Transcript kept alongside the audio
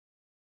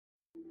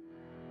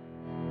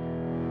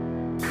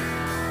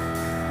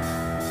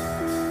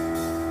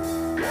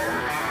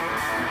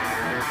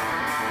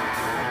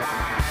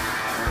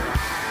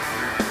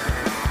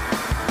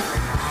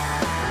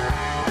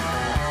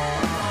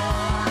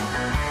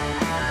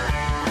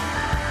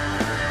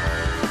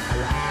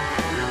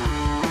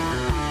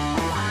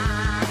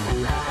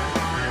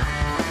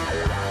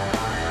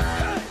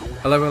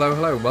Hello, hello,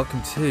 hello, and welcome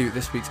to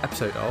this week's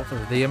episode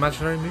of the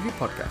Imaginary Movie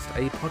Podcast,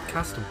 a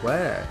podcast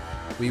where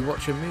we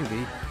watch a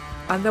movie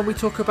and then we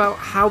talk about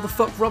how the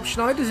fuck Rob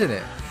Schneider's in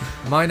it.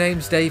 My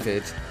name's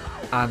David,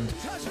 and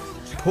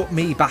put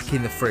me back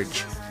in the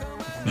fridge.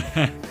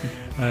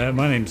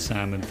 My name's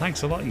Sam, and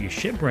thanks a lot, you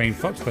shitbrain,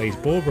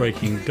 fuckface,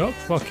 ball-breaking,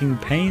 duck-fucking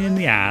pain in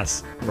the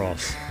ass,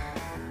 Ross.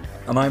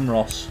 And I'm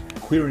Ross,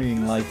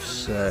 querying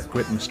life's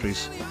great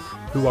mysteries.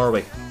 Who are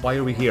we? Why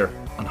are we here?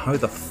 And how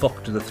the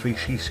fuck do the three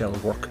she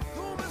cells work?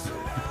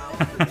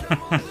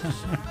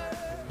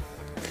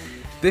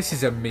 This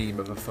is a meme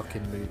of a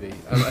fucking movie.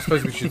 I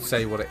suppose we should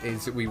say what it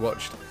is that we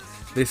watched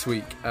this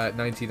week,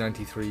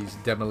 1993's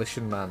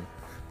Demolition Man,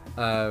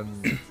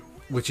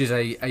 which is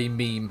a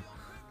meme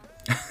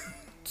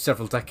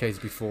several decades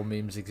before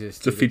memes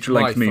existed. It's a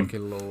feature-length meme.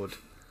 Fucking lord.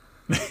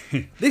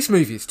 This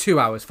movie is 2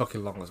 hours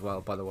fucking long as well,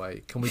 by the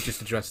way. Can we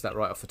just address that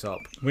right off the top?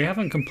 We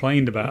haven't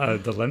complained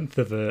about the length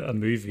of a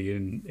movie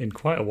in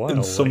quite a while.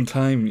 In some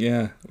time,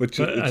 yeah, which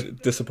is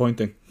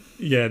disappointing.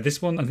 Yeah, I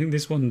think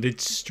this one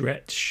did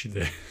stretch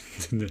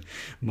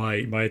my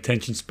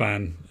attention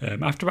span.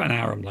 After about an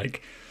hour, I'm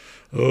like,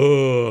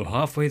 oh,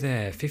 halfway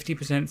there,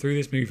 50% through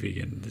this movie,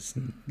 and there's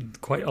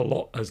quite a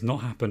lot has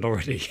not happened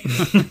already.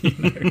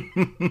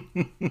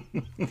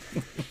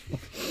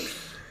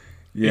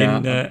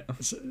 Yeah.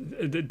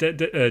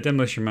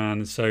 Demolition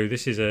Man. So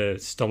this is a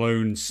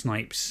Stallone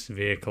Snipes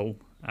vehicle,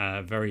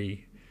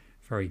 very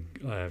kind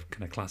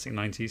of classic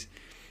 90s.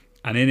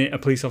 And in it, a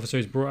police officer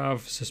is brought out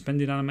of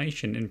suspended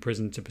animation in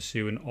prison to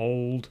pursue an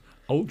old,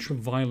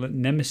 ultra-violent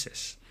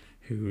nemesis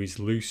who is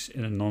loose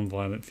in a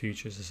non-violent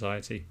future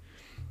society.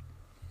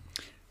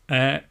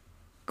 Quite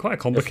a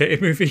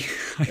complicated movie.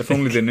 If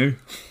only they knew.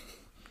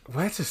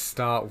 Where to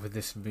start with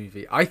this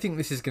movie? I think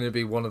this is going to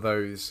be one of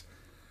those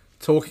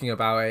talking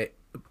about it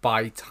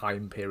by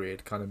time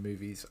period kind of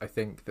movies. I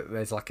think that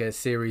there's like a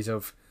series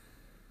of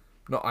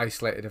not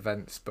isolated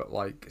events but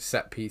like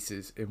set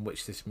pieces in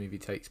which this movie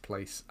takes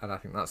place, and I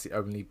think that's the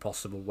only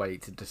possible way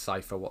to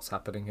decipher what's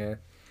happening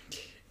here.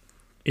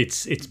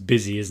 It's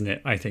busy, isn't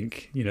it? I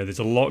think, there's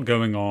a lot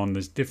going on.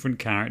 There's different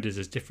characters,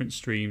 there's different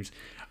streams.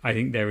 I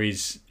think there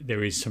is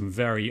some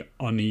very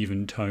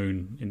uneven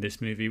tone in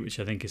this movie, which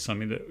I think is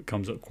something that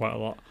comes up quite a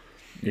lot.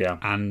 Yeah.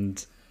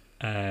 And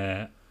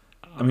I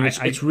mean,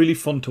 it's really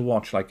fun to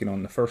watch. Like,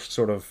 in the first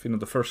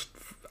the first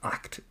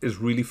act is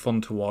really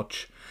fun to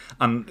watch,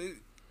 and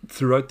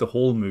throughout the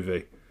whole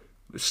movie,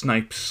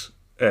 Snipes,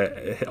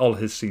 all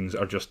his scenes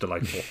are just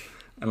delightful,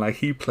 and like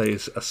he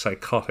plays a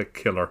psychotic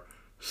killer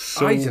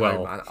so I don't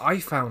well. know, man. I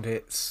found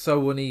it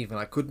so uneven.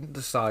 I couldn't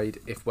decide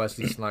if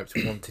Wesley Snipes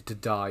wanted to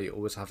die or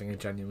was having a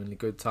genuinely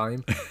good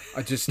time.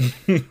 I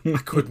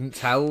couldn't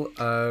tell.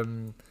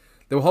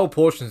 There were whole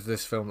portions of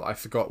this film that I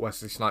forgot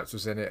Wesley Snipes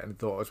was in it and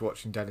thought I was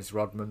watching Dennis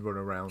Rodman run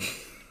around.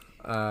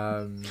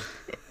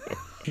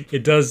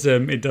 It does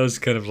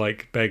kind of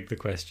like beg the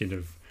question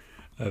of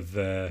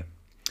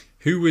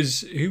who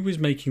was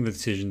making the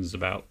decisions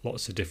about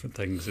lots of different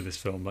things in this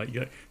film. Like,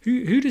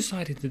 who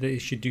decided that they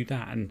should do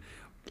that, and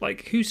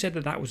like who said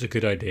that was a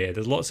good idea?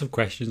 There's lots of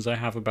questions I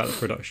have about the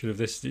production of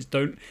this.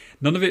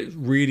 None of it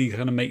really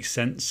kind of makes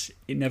sense.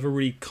 It never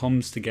really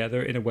comes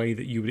together in a way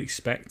that you would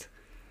expect.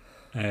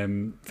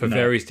 For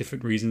various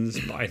different reasons,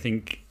 but I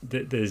think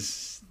that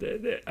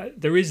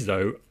there is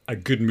though a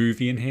good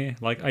movie in here.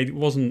 Like I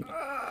wasn't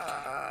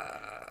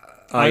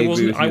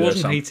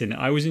hating it.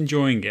 I was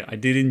enjoying it. I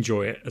did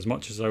enjoy it as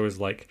much as I was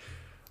like,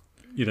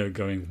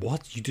 going,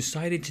 what? You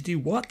decided to do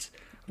what?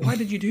 Why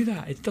did you do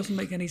that? It doesn't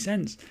make any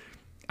sense.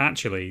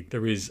 Actually,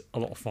 there is a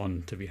lot of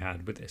fun to be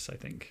had with this, I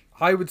think.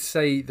 I would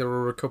say there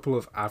are a couple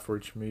of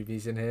average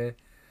movies in here.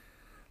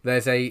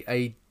 There's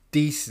a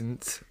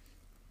decent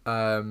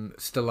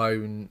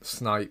Stallone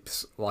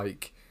Snipes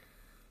like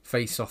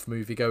face-off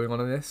movie going on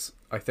in this,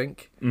 I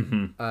think.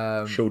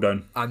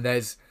 Showdown. And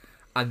there's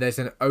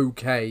an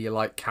okay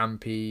like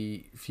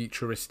campy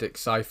futuristic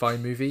sci-fi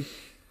movie.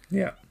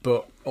 Yeah.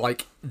 But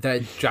like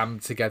they're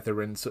jammed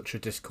together in such a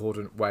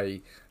discordant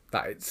way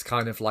that it's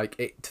kind of like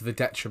it to the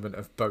detriment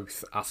of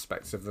both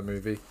aspects of the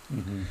movie.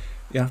 Mm-hmm.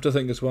 You have to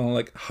think as well,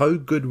 like, how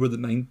good were the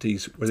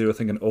 90s where they were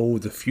thinking, oh,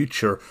 the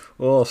future,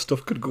 oh,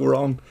 stuff could go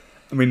wrong.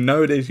 I mean,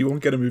 nowadays you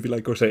won't get a movie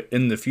like, or say,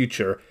 in the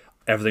future,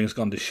 everything's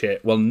gone to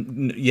shit. Well,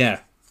 yeah,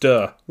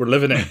 duh, we're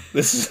living it.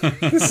 This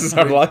is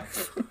our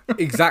life.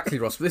 Exactly,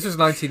 Ross. This was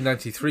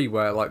 1993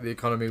 where like the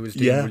economy was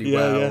doing really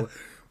well. Yeah.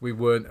 We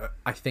weren't,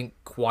 I think,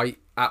 quite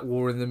at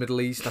war in the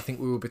Middle East. I think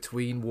we were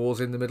between wars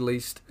in the Middle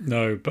East.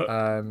 No,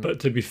 but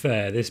to be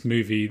fair, this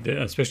movie,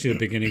 especially the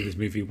beginning of this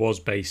movie, was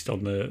based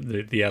on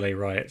the LA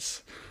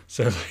riots.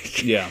 So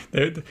like, yeah,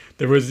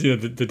 there was the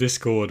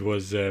discord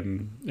was how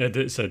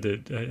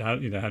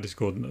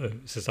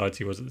discordant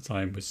society was at the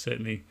time was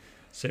certainly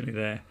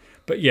there.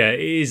 But yeah, it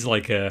is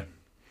like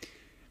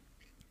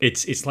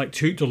it's like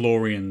two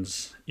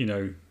DeLoreans,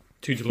 and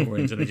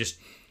they're just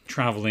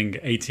traveling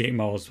 88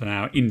 miles per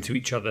hour into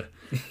each other,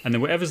 and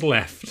then whatever's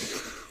left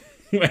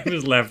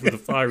with a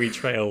fiery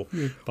trail.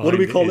 What do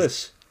we call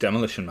this?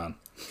 Demolition Man.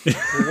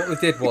 Well,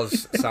 what they did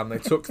was, Sam, they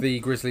took the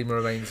grisly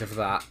remains of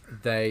that,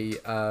 they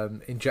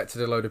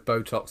injected a load of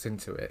Botox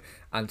into it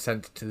and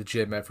sent it to the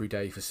gym every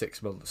day for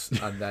 6 months,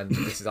 and then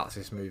that's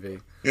this movie.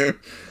 Yeah.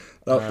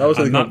 That was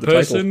and that the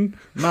person...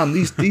 title. Man,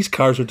 these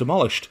cars are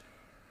demolished.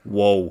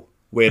 Whoa.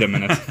 Wait a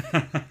minute.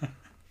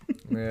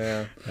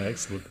 Yeah.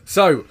 Excellent.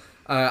 So,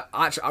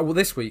 actually,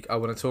 this week I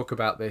want to talk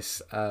about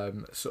this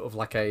sort of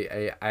like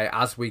a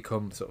as we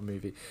come sort of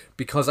movie,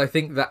 because I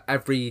think that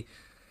every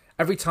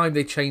time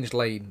they change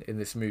lane in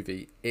this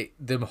movie,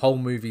 the whole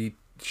movie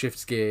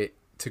shifts gear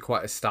to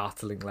quite a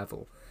startling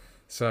level.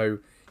 So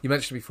you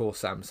mentioned before,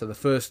 Sam. So the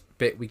first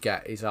bit we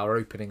get is our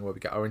opening, where we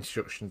get our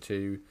introduction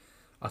to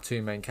our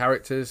two main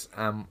characters,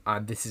 and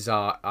this is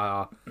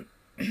our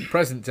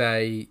present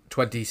day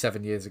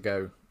 27 years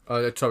ago.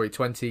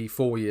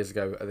 24 years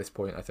ago at this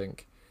point, I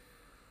think.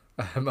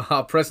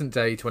 Our present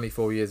day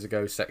 24 years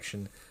ago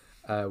section,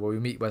 where we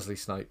meet Wesley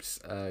Snipes,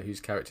 whose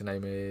character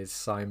name is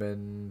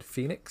Simon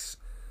Phoenix.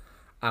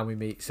 And we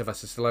meet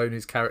Sylvester Stallone,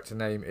 whose character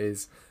name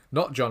is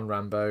not John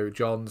Rambo,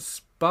 John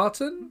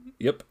Spartan?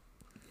 Yep.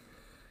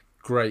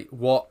 Great.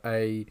 What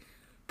a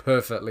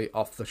perfectly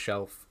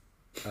off-the-shelf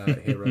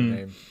hero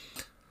name.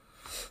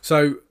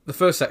 So the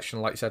first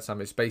section, like you said, Sam,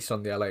 is based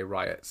on the LA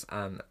riots,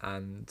 and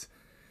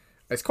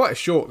it's quite a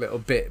short little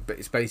bit, but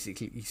it's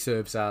basically, he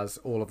serves as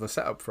all of the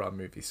setup for our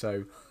movie.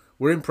 So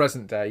we're in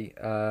present day,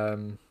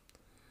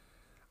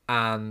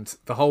 and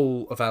the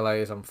whole of LA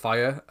is on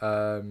fire,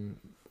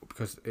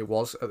 because it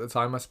was at the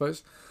time, I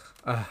suppose.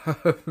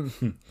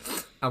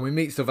 And we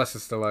meet Sylvester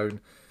Stallone,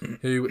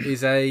 who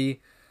is a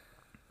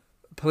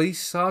police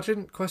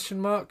sergeant, ?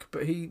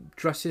 But he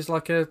dresses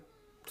like a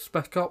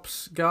Spec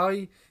Ops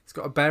guy. He's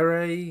got a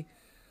beret.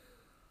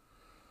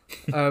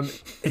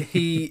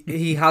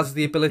 He has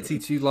the ability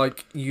to,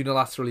 like,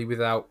 unilaterally,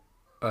 without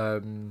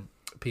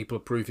people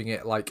approving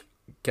it, like,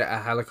 get a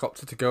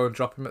helicopter to go and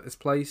drop him at this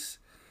place.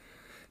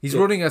 He's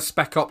running a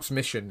Spec Ops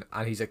mission,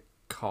 and he's a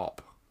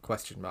cop? ?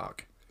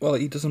 Well,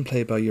 he doesn't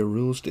play by your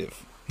rules,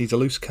 Dave. He's a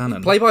loose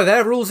cannon. Play by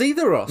their rules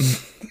either,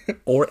 Ross.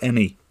 Or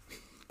any.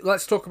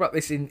 Let's talk about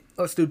this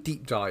let's do a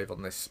deep dive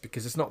on this,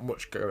 because there's not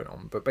much going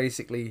on. But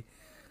basically,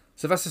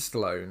 Sylvester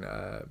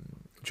Stallone,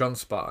 John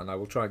Spartan, I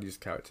will try and use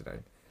the character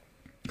name.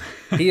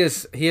 He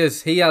has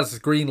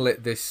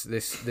greenlit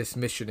this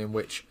mission in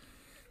which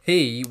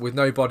he, with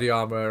no body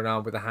armor and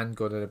armed with a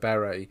handgun and a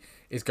beret,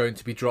 is going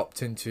to be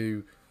dropped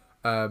into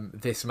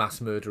this mass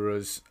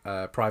murderer's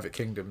private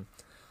kingdom.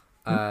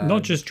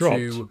 Not just dropped,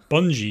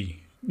 bungee.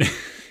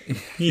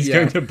 He's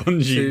going to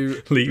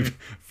bungee leap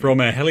from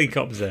a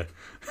helicopter.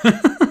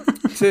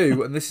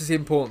 And this is the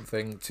important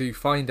thing, to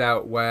find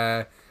out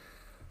where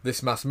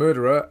this mass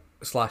murderer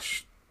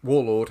 /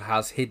 warlord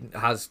has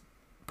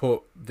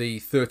put the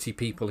 30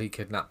 people he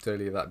kidnapped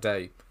earlier that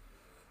day.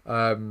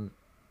 So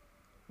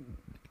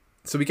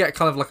we get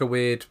kind of like a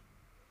weird...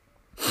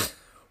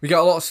 We get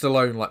a lot of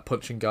Stallone, like,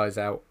 punching guys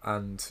out,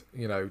 and,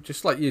 you know,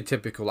 just like your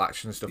typical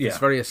action stuff. Yeah. It's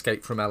very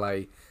Escape from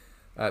LA,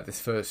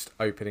 this first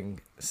opening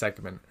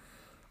segment.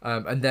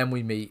 And then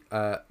we meet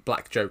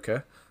Black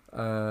Joker,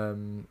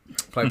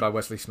 played by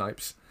Wesley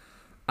Snipes.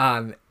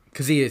 And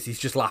because he's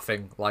just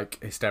laughing, like,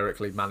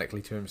 hysterically,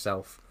 manically to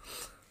himself.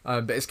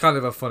 But it's kind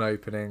of a fun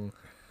opening.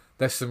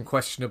 There's some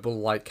questionable,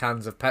 like,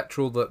 cans of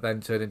petrol that then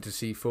turn into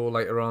C4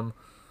 later on.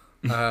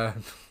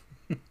 And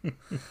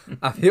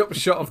the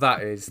upshot of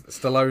that is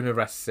Stallone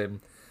arrests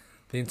him.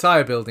 The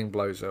entire building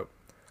blows up,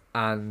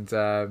 and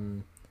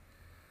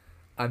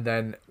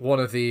then one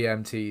of the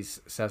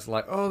EMTs says,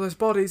 like, "Oh, there's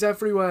bodies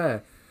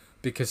everywhere,"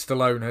 because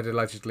Stallone had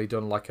allegedly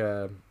done like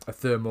a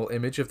thermal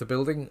image of the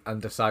building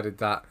and decided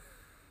that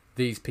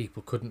these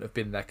people couldn't have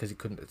been there because he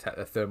couldn't detect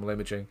their thermal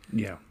imaging.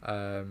 Yeah.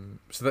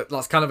 So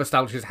that's kind of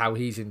establishes how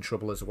he's in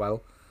trouble as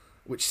well,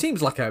 which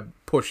seems like a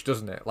push,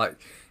 doesn't it? Like,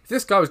 if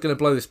this guy was going to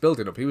blow this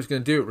building up, he was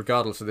going to do it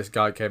regardless of this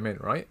guy came in,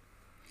 right?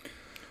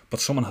 But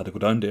someone had to go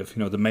down, Dave.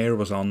 You know, the mayor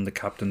was on the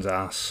captain's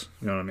ass.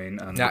 You know what I mean?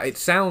 And now, it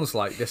sounds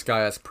like this guy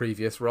has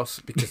previous Ross,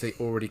 because they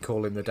already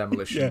call him the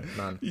Demolition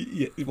Man.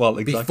 Yeah, well,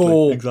 exactly.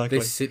 Before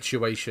this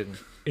situation.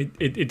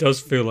 It does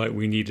feel like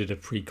we needed a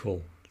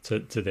prequel to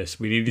this.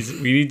 We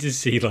need to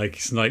see, like,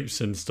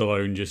 Snipes and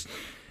Stallone just...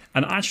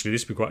 And actually,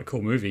 this would be quite a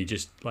cool movie,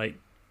 just, like,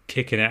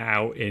 kicking it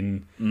out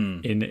in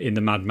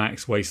the Mad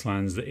Max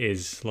wastelands that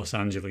is Los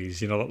Angeles,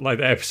 you know, like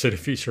the episode of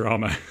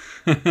Futurama.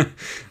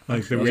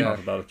 Like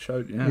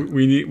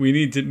we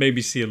need to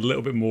maybe see a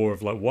little bit more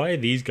of, like, why are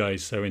these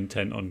guys so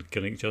intent on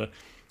killing each other?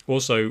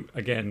 Also,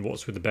 again,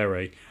 what's with the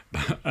beret?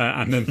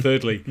 And then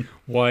thirdly,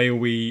 why is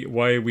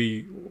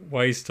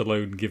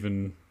Stallone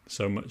given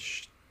so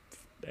much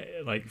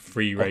like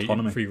free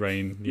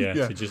reign,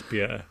 to just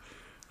be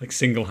like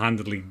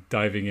single-handedly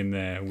diving in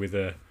there with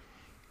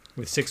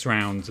 6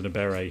 rounds and a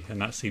beret,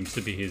 and that seems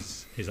to be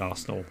his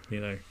arsenal,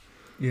 you know.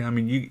 Yeah, I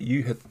mean,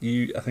 you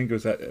I think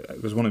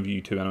it was one of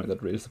you two anyway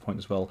that raised the point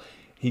as well.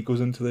 he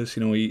goes into this,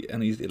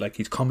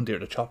 he's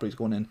commandeered a chopper. He's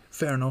going in.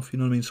 Fair enough, you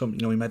know what I mean. Some,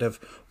 he might have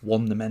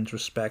won the men's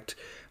respect,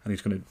 and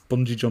he's going to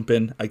bungee jump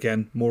in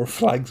again. More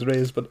flags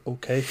raised, but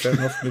okay, fair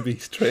enough. Maybe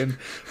he's trained.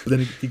 But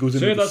then he goes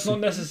in. Sir, that's not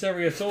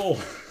necessary at all.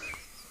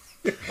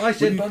 I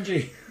said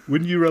bungee.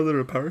 Wouldn't you rather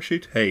a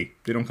parachute? Hey,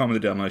 they don't call me the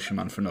Demolition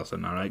Man for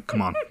nothing. All right,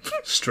 come on,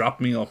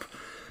 strap me up.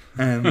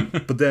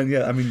 But then,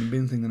 the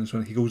main thing then is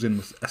when he goes in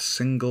with a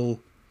single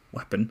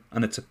weapon,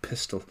 and it's a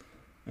pistol.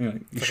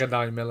 It's like a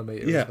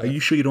 9mm. Yeah, are you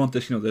sure you don't want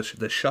this,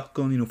 this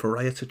shotgun, for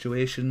riot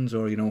situations,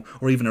 or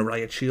or even a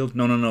riot shield?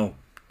 No.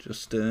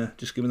 Just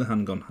give me the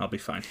handgun. I'll be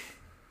fine.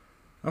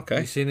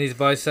 Okay. You seen these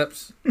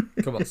biceps?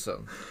 Come on,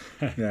 son.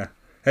 Yeah.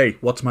 Hey,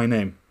 what's my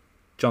name?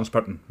 John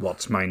Spartan.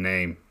 What's my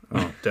name?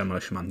 Oh,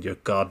 Demolition Man. You're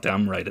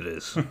goddamn right it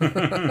is.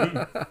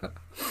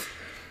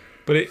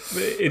 But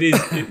it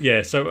is,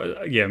 yeah.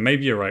 So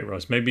maybe you're right,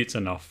 Ross. Maybe it's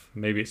enough.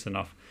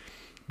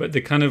 But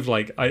the kind of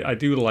I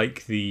do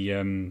like the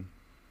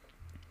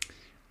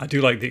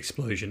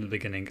explosion at the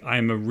beginning. I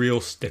am a real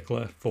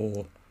stickler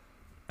for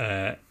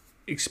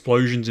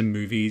explosions in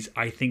movies.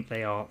 I think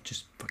they are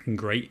just fucking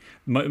great.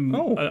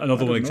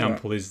 Another one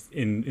example is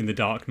in The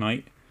Dark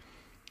Knight,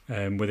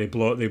 where they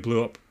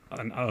blew up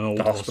an old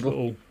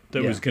hospital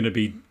that was going to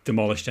be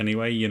demolished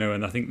anyway.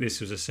 And I think this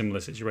was a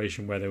similar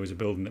situation where there was a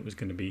building that was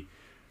going to be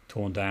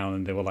torn down,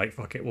 and they were like,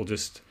 "Fuck it, we'll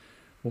just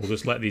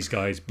let these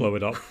guys blow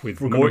it up with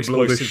more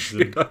explosives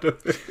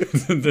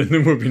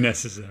than would be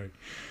necessary."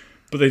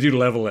 But they do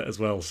level it as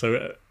well,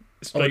 so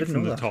straight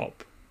from the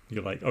top,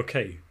 you're like,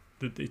 "Okay,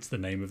 it's the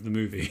name of the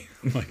movie."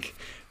 Like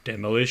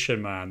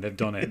Demolition Man, they've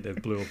done it. They've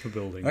blew up a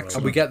building.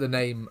 And we get the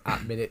name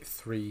at minute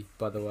 3,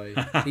 by the way.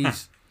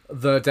 He's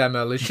the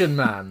Demolition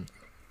Man.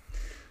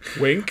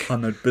 Wink. On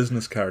their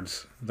business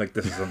cards, like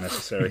this is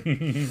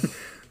unnecessary.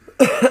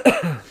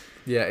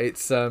 Yeah,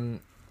 it's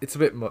a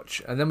bit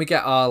much, and then we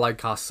get our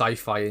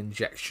sci-fi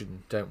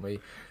injection, don't we?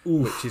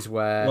 Oof. Which is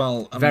where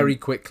very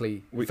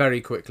quickly,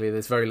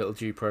 there's very little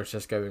due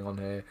process going on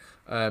here.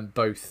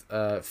 Both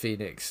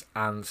Phoenix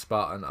and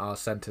Spartan are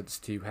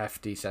sentenced to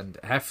hefty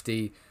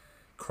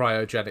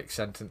cryogenic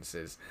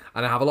sentences,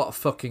 and I have a lot of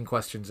fucking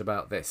questions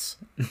about this,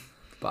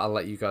 but I'll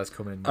let you guys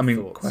come in.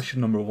 Thoughts. Question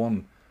number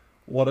 1.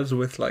 What is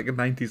with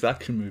 90s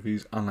action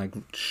movies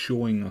and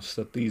showing us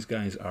that these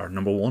guys are,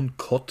 number 1,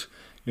 cut,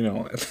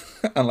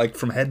 and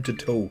from head to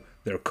toe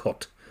they're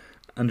cut.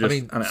 And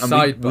just,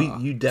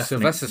 sidebar, you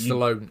definitely, Sylvester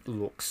Stallone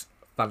looks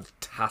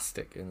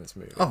fantastic in this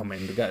movie. Oh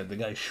man, the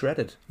guy's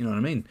shredded. You know what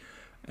I mean?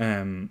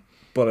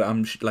 But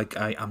I'm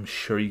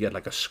sure you get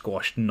a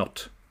squashed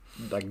nut,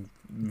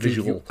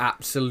 visual. You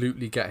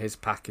absolutely get his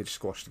package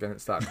squashed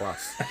against that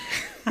glass.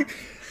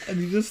 And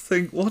you just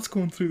think, what's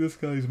going through this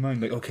guy's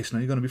mind? Okay, so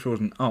now you're going to be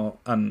frozen. Oh,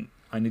 and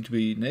I need to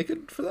be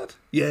naked for that?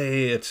 Yeah,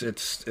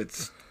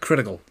 it's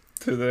critical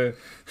to the.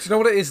 Do you know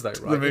what it is though?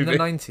 Right, in the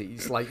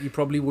 90s, you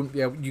probably wouldn't be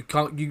able. You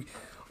can't.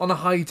 On a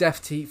high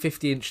def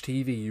 50-inch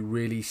TV, you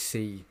really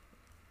see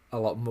a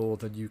lot more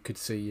than you could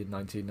see in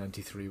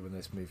 1993 when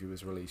this movie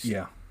was released.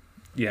 Yeah.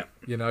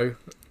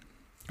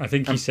 I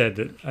think he said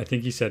that. I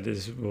think he said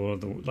this is one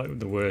of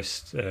the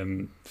worst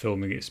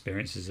filming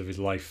experiences of his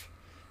life.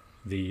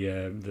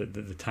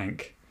 The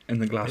tank in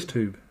the glass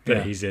tube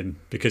that he's in,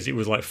 because it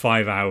was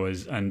 5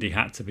 hours and he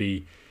had to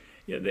be.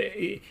 Yeah,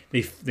 they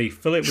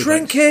fill it with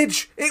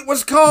shrinkage. It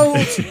was cold.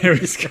 It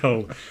was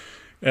cold.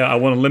 I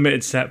want a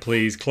limited set,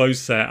 please.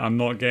 Closed set. I'm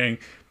not getting.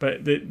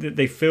 But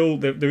they fill.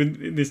 They're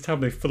in this tab.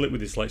 They fill it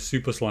with this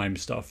super slime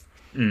stuff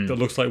that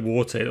looks like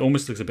water. It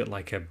almost looks a bit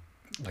like a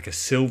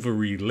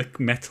silvery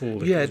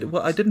metal. Yeah,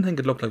 well, I didn't think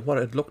it looked like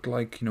water. It looked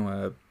like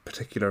a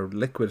particular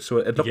liquid, so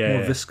it looked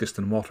more viscous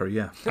than water.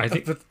 Yeah, I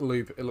think the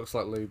lube. It looks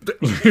like lube.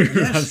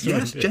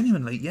 yes,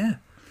 genuinely, yeah.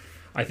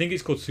 I think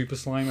it's called super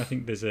slime. I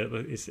think there's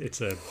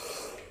it's a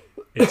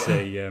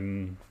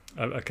kind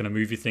of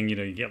movie thing.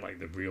 You get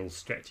the real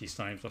stretchy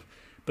slime stuff.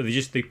 But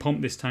they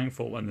pump this tank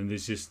full, and then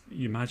there's just,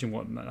 you imagine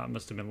what that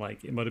must have been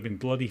like. It might have been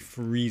bloody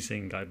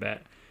freezing, I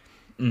bet.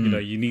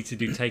 You need to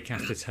do take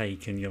after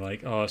take, and you're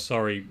like, oh,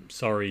 sorry,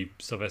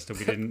 Sylvester,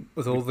 we didn't.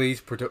 With all these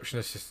production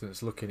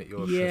assistants looking at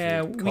your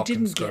we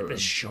didn't get the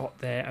shot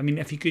there. I mean,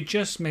 if you could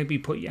just maybe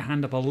put your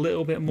hand up a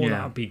little bit more,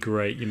 that would be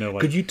great.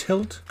 Could you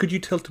tilt? Could you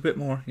tilt a bit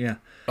more? Yeah.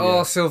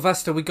 Oh,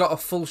 Sylvester, we got a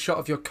full shot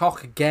of your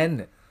cock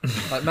again.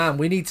 Man,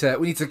 we need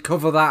to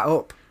cover that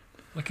up.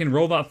 I can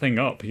roll that thing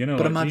up,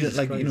 But imagine,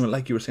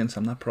 like you were saying,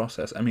 Sam, that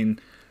process. I mean,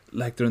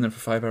 they're in there for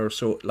 5 hours,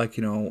 so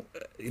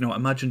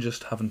imagine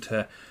just having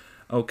to.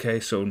 Okay,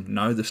 so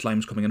now the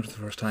slime's coming in for the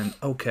first time.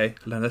 Okay,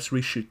 now let's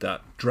reshoot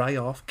that. Dry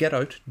off, get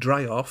out,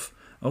 dry off.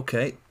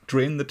 Okay,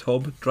 drain the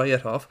tub, dry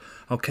it off.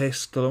 Okay,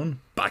 Stallone,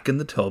 back in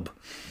the tub.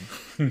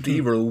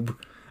 Derobe.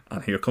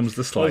 And here comes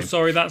the slime. Oh,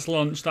 sorry, that's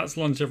lunch,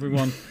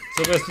 everyone.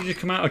 Sylvester, did you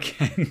come out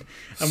again?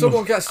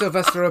 Someone get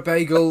Sylvester a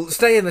bagel.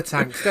 Stay in the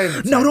tank,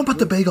 No, don't put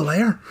the bagel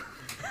there.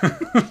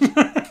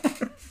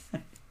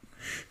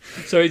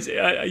 So it's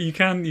you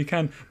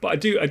can, but I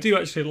do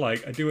actually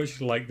like the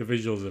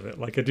visuals of it.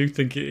 I do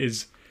think it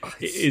is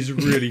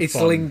really. It's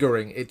fun.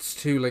 lingering. It's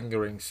too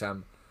lingering,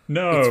 Sam.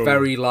 No, it's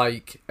very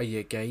are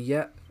you gay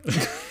yet?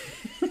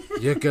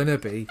 You're gonna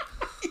be.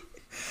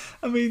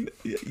 I mean,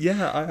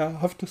 yeah, I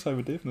have to side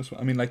with Dave in this one.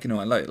 I mean,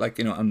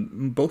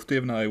 and both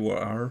Dave and I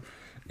are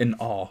in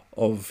awe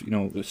of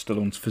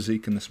Stallone's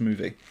physique in this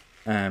movie.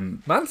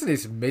 Man's in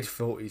his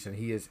mid-40s and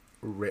he is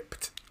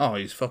ripped. Oh,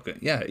 he's fucking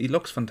he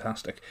looks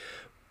fantastic.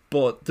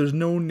 But there's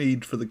no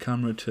need for the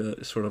camera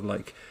to sort of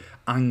like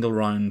angle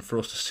round for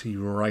us to see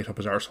right up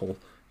his arsehole.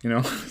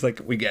 It's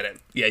like, we get it.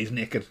 Yeah, he's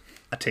naked.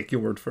 I take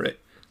your word for it.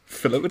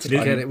 Fill it with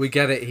time. We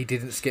get it. He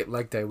didn't skip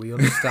leg day. We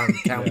understand.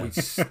 Can we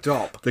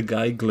stop? The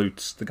guy's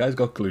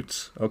got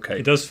glutes. Okay.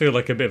 It does feel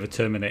like a bit of a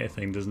Terminator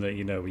thing, doesn't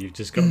it? Where you've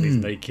just got these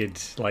naked,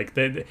 like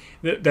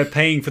they're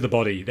paying for the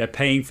body. They're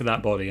paying for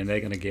that body, and they're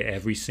going to get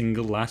every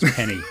single last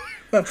penny.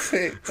 That's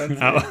it.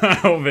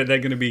 Out of it. They're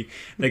going to be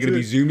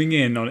zooming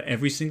in on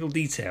every single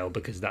detail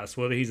because that's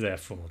what he's there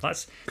for.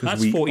 That's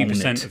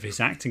 40% of his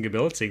acting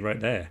ability right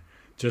there.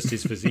 Just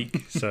his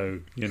physique. So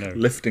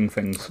lifting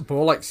things.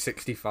 More like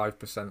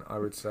 65%, I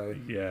would say.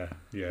 Yeah.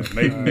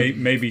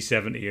 Maybe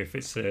 70 if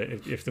it's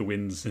if the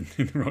wind's in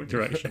the right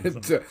direction.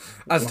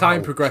 As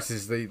time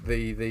progresses,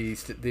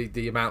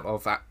 the amount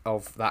of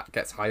that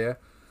gets higher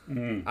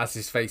as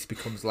his face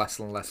becomes less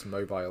and less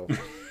mobile.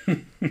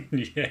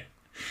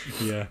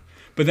 Yeah.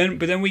 But then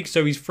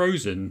so he's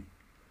frozen.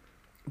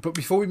 But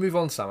before we move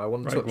on, Sam, I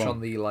want to touch on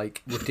the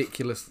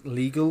ridiculous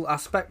legal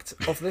aspect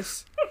of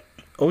this.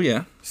 Oh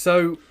yeah.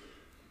 So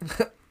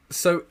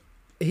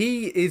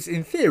he is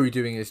in theory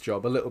doing his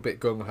job a little bit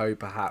gung ho,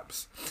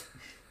 perhaps.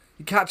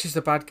 He catches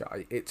the bad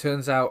guy. It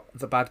turns out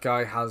the bad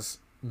guy has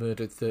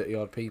murdered 30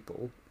 odd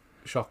people.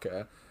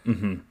 Shocker.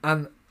 Mm-hmm.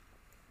 And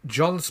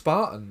John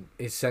Spartan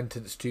is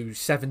sentenced to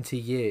 70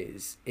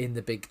 years in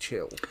the Big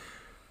Chill.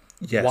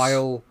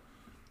 Yes.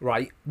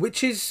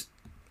 Which is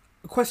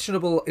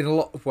questionable in a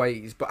lot of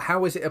ways, but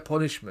how is it a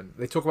punishment?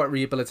 They talk about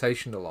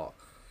rehabilitation a lot.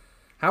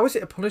 How is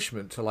it a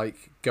punishment to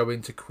go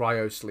into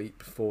cryo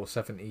sleep for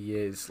 70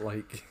 years?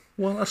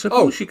 Well, I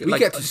suppose you could, we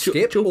get to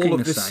skip all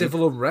of this aside,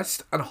 civil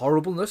unrest and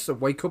horribleness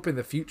and wake up in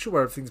the future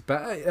where everything's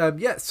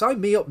better. Sign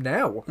me up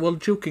now. Well,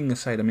 joking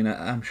aside, I mean,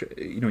 I'm sure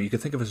you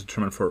could think of it as a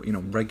term for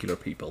regular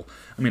people.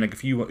 I mean,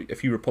 if you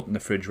were put in the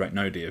fridge right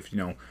now, Dave,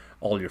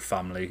 all your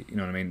family,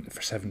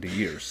 for 70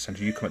 years,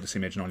 essentially you come out the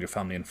same age and all your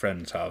family and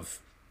friends have,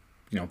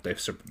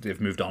 they've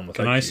moved on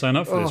without you. Can I sign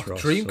up for this,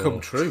 Ross? Dream come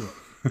true.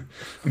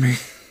 I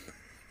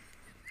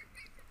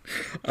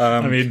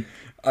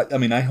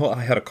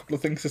had a couple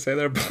of things to say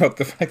there, but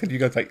the fact that you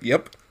guys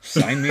yep,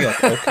 sign me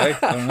up, okay.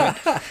 All right.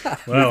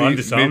 Well, I'm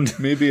disarmed.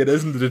 Maybe it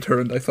isn't the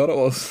deterrent I thought it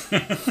was.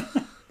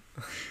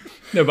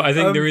 No, but I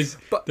think there is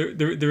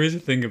a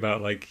thing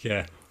about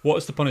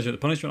what's the punishment?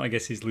 The punishment, I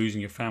guess, is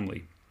losing your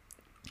family.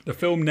 The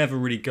film never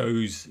really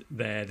goes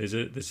there.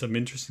 There's some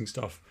interesting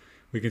stuff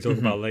we can talk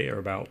about later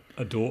about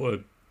a daughter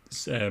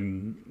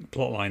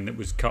plot line that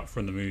was cut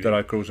from the movie that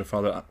outgrows her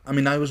father. I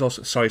mean, I was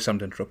also sorry, Sam,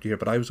 to interrupt you here,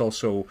 but I was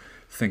also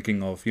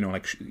thinking of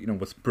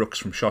with Brooks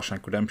from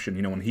Shawshank Redemption.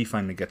 When he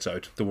finally gets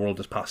out, the world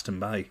has passed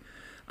him by,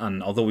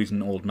 and although he's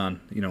an old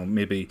man,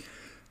 maybe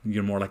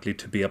you're more likely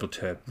to be able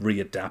to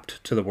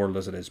readapt to the world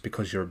as it is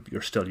because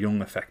you're still young,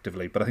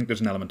 effectively. But I think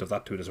there's an element of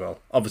that to it as well.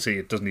 Obviously,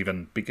 it doesn't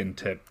even begin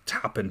to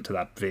tap into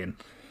that vein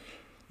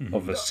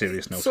of a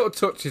serious note. Sort of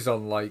touches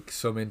on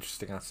some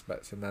interesting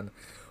aspects, and then.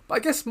 I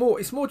guess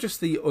it's more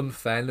just the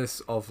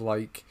unfairness of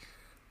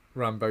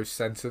Rambo's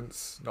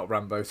sentence. Not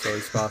Rambo, sorry,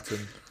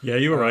 Spartan. Yeah,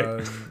 you were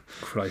right.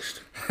 Christ.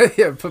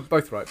 Yeah,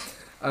 both right.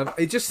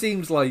 It just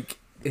seems like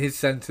his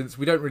sentence.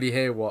 We don't really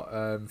hear what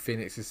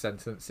Phoenix's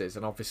sentence is,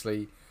 and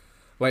obviously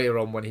later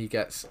on when he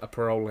gets a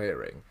parole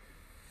hearing,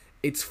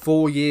 it's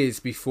 4 years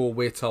before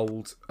we're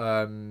told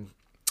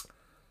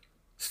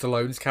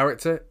Stallone's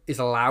character is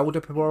allowed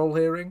a parole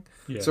hearing.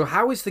 Yeah. So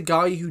how is the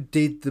guy who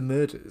did the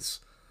murders?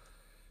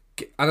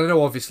 And I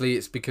know obviously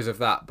it's because of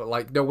that,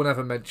 but no one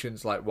ever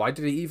mentions why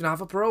did he even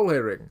have a parole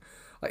hearing?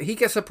 He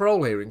gets a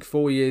parole hearing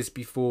 4 years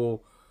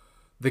before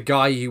the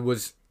guy who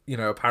was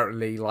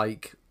apparently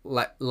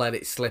let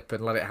it slip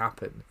and let it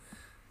happen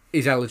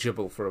is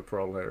eligible for a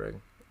parole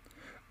hearing.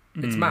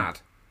 It's mad.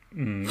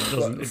 It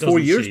doesn't 4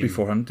 years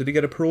beforehand, did he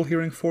get a parole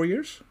hearing? 4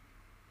 years.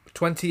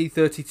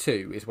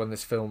 2032 is when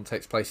this film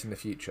takes place in the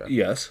future.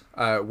 Yes.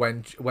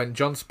 When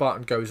John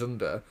Spartan goes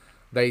under.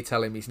 They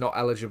tell him he's not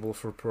eligible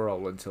for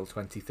parole until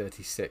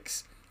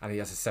 2036, and he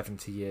has a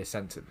 70-year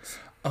sentence.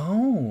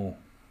 Oh.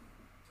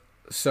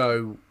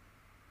 So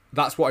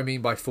that's what I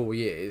mean by 4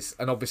 years.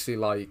 And obviously,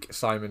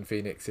 Simon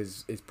Phoenix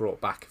is brought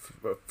back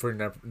for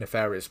a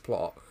nefarious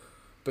plot,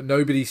 but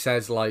nobody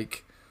says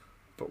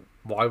but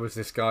why was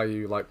this guy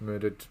who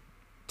murdered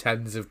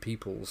tens of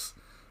peoples?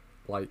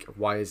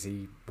 Why is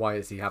he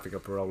having a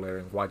parole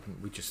hearing? Why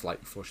didn't we just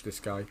flush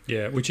this guy?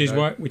 Yeah, which is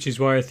why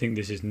I think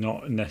this is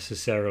not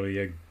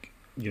necessarily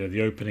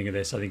the opening of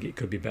this. I think it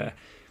could be better.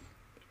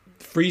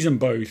 Freeze them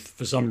both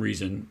for some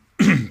reason.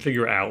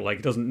 Figure it out.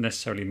 It doesn't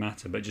necessarily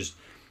matter, but just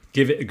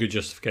give it a good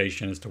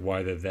justification as to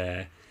why they're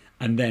there,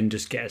 and then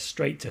just get us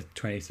straight to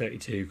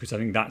 2032 because I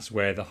think that's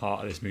where the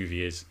heart of this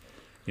movie is.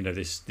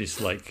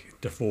 this like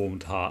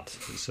deformed heart.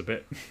 It's a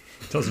bit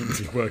doesn't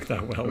really work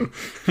that well.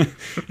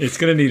 It's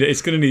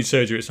gonna need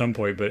surgery at some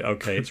point, but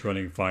okay, it's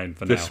running fine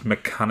for now. This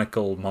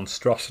mechanical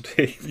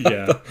monstrosity.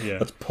 Yeah.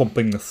 That's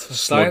pumping the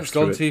Science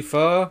gone too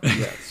far.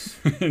 Yes.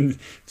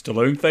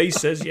 Stallone face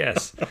says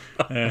yes.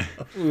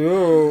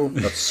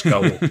 That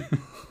skull.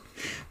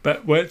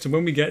 But so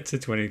when we get to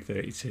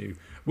 2032,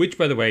 which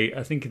by the way,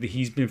 I think that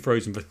he's been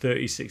frozen for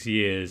 36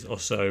 years or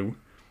so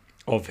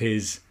of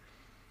his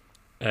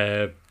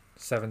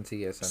 70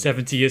 years.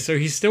 70 years. So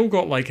he's still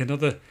got like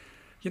another,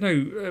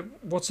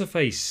 what's her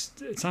face?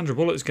 Sandra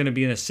Bullock's going to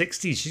be in her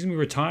 60s. She's going to be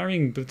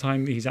retiring by the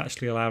time he's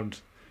actually allowed.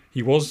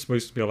 He was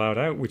supposed to be allowed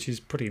out, which is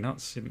pretty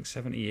nuts. I think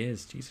 70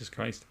 years. Jesus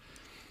Christ.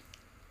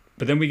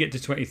 But then we get to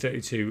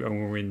 2032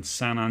 and we're in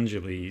San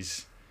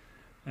Angeles,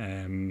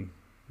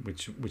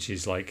 which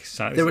is like...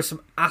 There are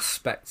some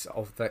aspects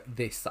of the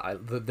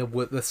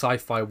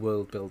sci-fi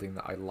world building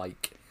that I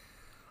like.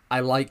 I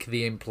like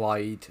the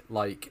implied,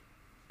 like,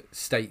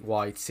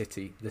 statewide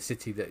city, the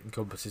city that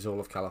encompasses all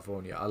of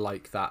California. I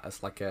like that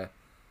as like a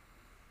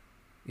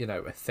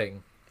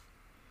thing.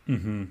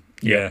 Mm-hmm.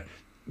 Yeah.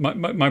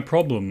 My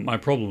problem,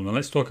 and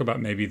let's talk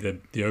about maybe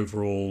the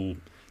overall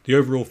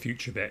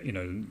future bit.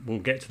 We'll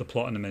get to the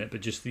plot in a minute,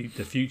 but just the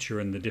future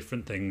and the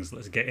different things.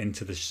 Let's get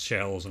into the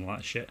shells and all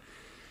that shit.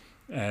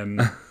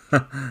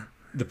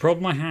 The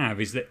problem I have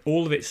is that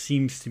all of it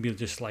seems to be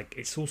just like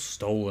it's all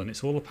stolen.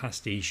 It's all a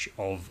pastiche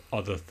of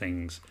other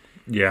things.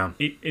 Yeah.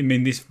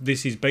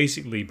 This is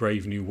basically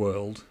Brave New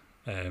World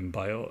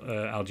by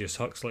Aldous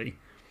Huxley.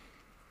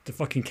 The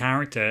fucking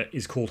character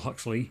is called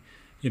Huxley,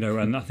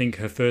 and I think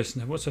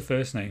what's her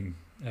first name?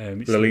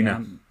 It's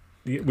Lelina.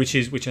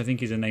 Which I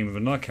think is the name of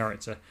another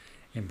character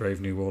in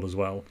Brave New World as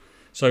well.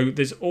 So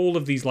there's all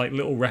of these like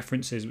little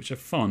references which are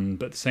fun,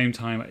 but at the same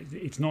time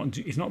it's not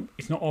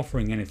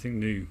offering anything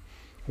new.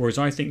 Whereas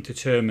I think to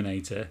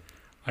Terminator,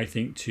 I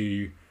think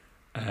to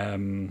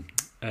Blade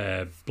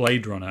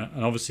Runner,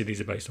 and obviously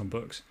these are based on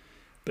books,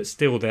 but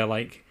still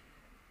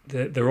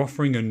they're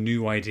offering a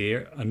new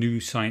idea, a new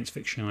science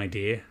fiction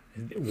idea.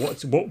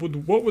 What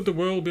would the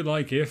world be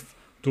like if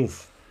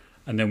doof,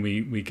 and then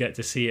we get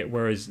to see it.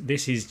 Whereas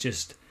this is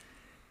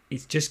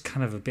it's just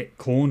kind of a bit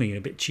corny,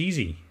 a bit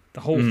cheesy.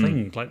 The whole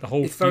thing, like the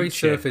whole. It's very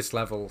surface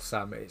level,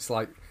 Sam. It's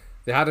like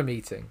they had a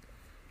meeting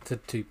to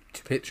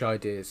pitch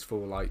ideas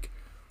for like,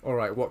 all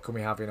right, what can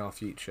we have in our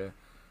future?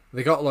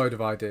 They got a load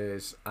of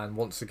ideas, and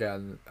once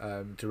again,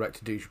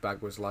 director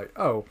douchebag was like,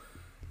 "Oh,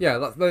 yeah,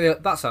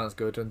 that sounds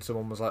good." And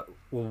someone was like,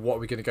 "Well, what are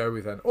we going to go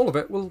with then?" All of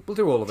it. We'll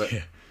do all of it.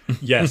 Yeah.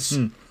 Yes.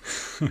 you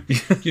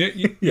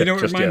know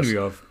what it reminded me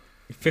of?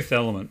 Fifth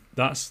Element.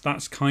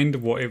 That's kind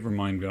of what it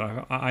reminded me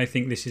of. I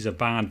think this is a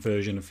bad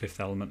version of Fifth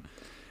Element.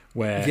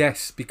 Where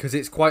yes, because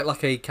it's quite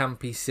like a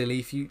campy,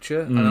 silly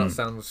future, and that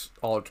sounds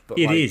odd, but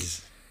it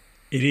is.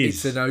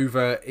 It's a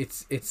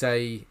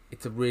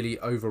really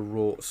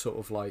overwrought sort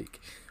of like.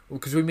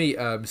 Because we meet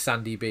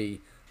Sandy B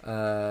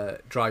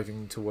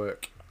driving to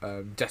work,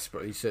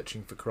 desperately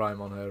searching for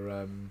crime on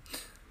her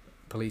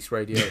police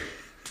radio,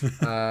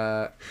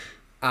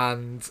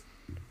 and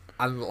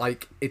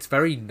like it's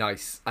very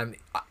nice. And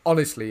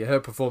honestly, her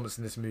performance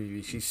in this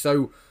movie, she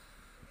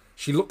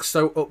looks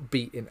so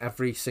upbeat in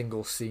every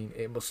single scene.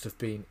 It must have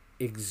been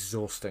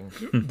exhausting.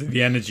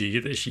 The energy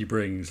that she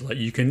brings, like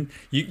you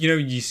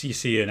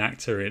see an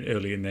actor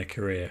early in their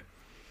career,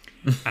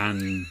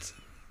 and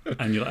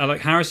you're like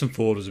Harrison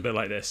Ford was a bit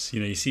like this.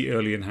 You see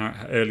early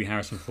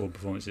Harrison Ford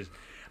performances,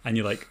 and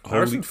you're like,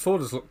 Harrison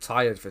Ford has looked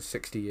tired for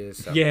 60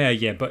 years. So.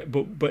 Yeah,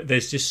 but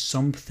there's just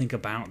something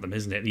about them,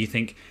 isn't it? You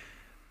think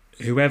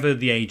whoever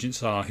the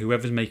agents are,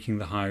 whoever's making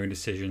the hiring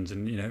decisions,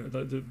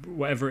 and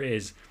whatever it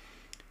is.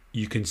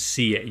 You can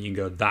see it and you can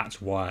go,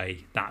 that's why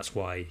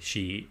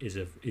she is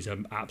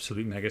an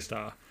absolute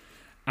megastar.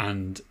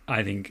 And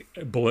I think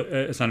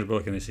Sandra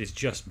Bullock in this is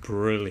just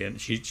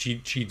brilliant.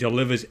 She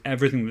delivers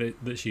everything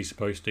that she's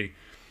supposed to.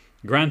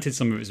 Granted,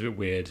 some of it's a bit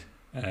weird.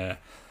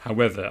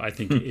 However, I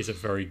think it is a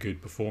very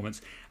good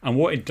performance. And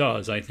what it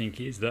does, I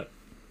think, is that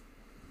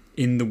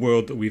in the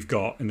world that we've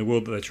got, in the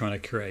world that they're trying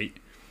to create,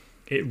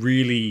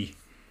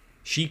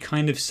 she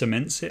kind of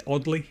cements it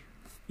oddly.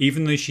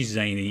 Even though she's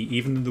zany,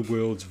 even though the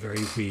world's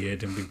very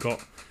weird, and we've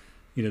got,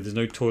 there's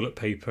no toilet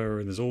paper,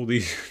 and there's all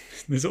these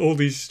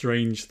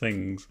strange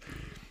things.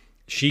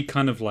 She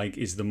kind of like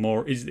is the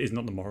moral, is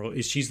not the moral.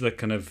 She's the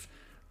kind of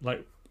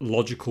like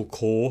logical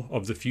core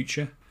of the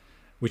future,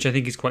 which I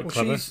think is quite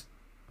clever.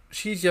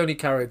 She's the only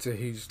character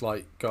who's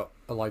like got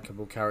a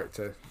likable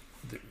character,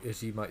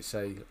 as you might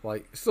say.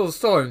 Like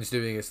Stallone's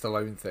doing a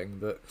Stallone thing,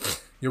 but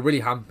you're really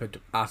hampered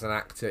as an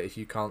actor if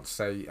you can't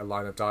say a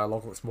line of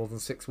dialogue that's more than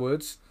 6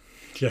 words.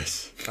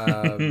 Yes.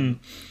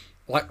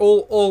 Like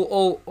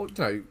all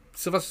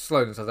Sylvester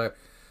Stallone has had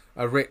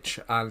a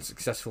rich and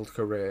successful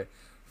career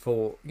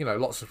for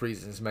lots of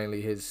reasons,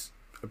 mainly his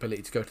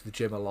ability to go to the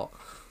gym a lot.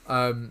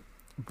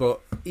 But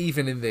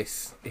even in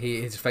this,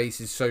 his face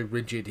is so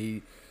rigid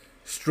he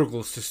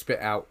struggles to spit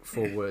out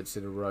 4 words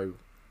in a row.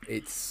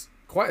 It's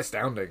quite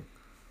astounding.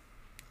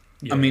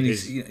 Yeah, I mean,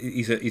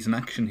 he's an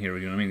action hero.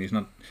 You know what I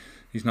mean?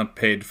 He's not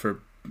paid for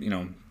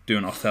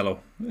doing Othello.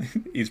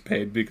 He's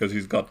paid because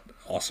he's got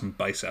awesome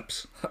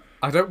biceps.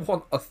 I don't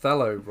want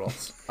Othello,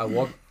 Ross. I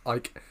want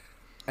like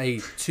a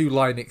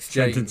 2-line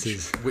exchange,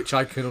 Sentences. which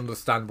I can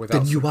understand without.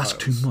 Then you subtitles. ask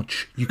too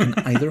much. You can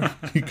either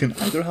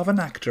have an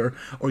actor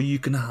or you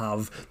can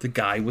have the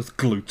guy with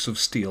glutes of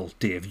steel,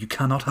 Dave. You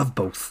cannot have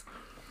both.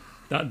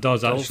 That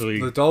does actually.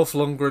 The Dolph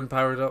Lundgren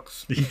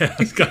paradox. Yeah,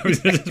 I was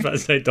just about to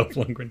say Dolph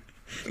Lundgren.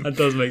 That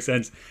does make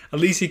sense. At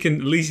least he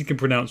can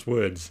pronounce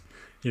words,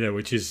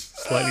 which is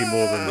slightly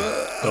more than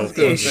Dolph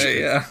Lundgren.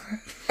 Yeah.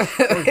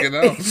 Fucking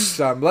hell.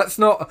 Sam, let's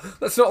not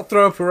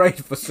throw a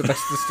parade for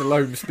Sylvester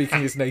Stallone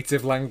speaking his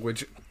native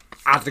language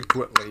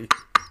adequately.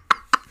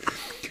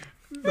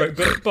 Right,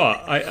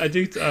 but I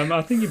do.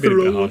 I think you've been a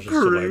bit harsh on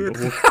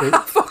Stallone.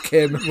 But Fuck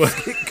him.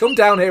 Come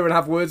down here and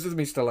have words with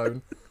me,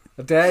 Stallone.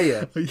 I dare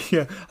you.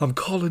 Yeah, I'm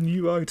calling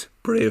you out.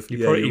 Brave. He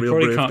Yeah, probably, you're he real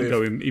probably brave, can't Dave.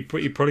 go in. He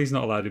probably's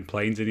not allowed in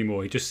planes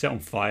anymore. He just set on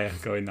fire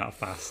going that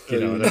fast. I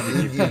don't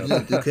think he'd be able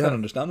to. You can't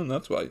understand him,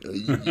 that's why.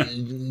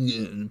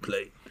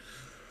 Play.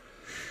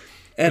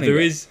 But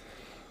Anyway,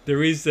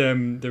 there is.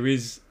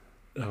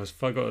 I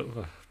forgot.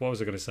 What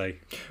was I going to say?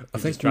 I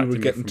think we were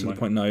getting to the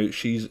point now.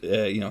 She's,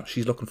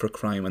 she's looking for a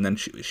crime, and then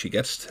she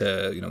gets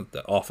to,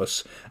 the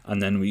office,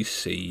 and then we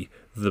see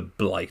the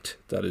blight.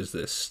 That is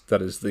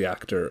the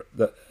actor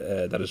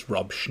that is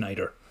Rob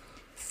Schneider.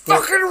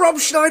 Fucking Rob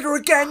Schneider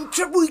again,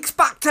 2 weeks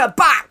back to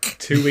back.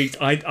 2 weeks.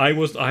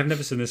 I've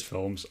never seen this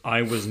film. So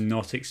I was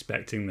not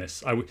expecting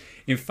this.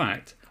 In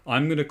fact,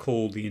 I'm going to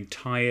call the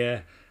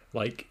entire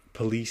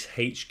police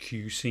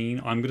HQ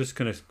scene.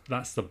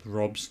 That's the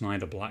Rob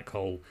Schneider black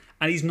hole,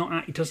 and he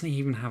doesn't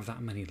even have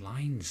that many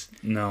lines.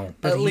 No,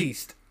 At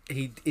least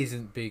he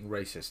isn't being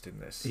racist in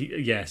this.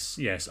 Yes.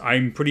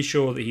 I'm pretty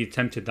sure that he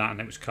attempted that and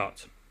it was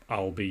cut.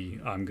 I'm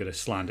going to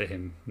slander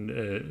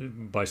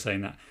him by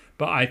saying that.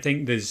 But I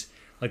think there's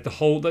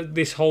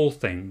this whole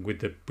thing with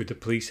the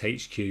police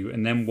HQ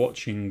and then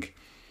watching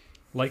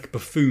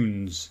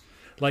buffoons.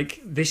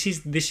 This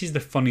is the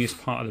funniest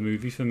part of the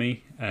movie for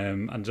me.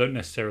 And I don't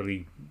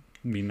necessarily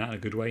mean that in a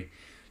good way.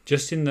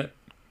 Just in that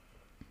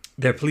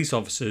they're police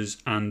officers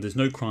and there's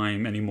no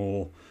crime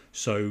anymore.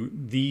 So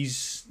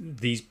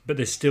but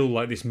there's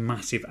still this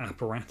massive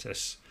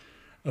apparatus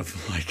of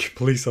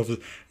police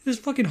officers. There's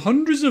fucking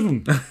hundreds of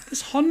them.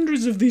 There's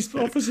hundreds of these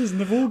officers,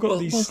 and they've all got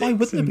these. Well, why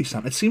wouldn't it be,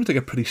 Sam? It seems like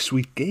a pretty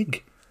sweet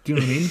gig. Do you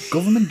know what I mean?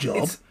 Government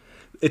job.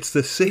 It's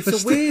the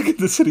safest thing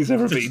the city's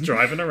ever Just been.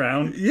 driving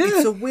around. Yeah,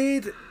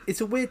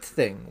 It's a weird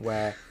thing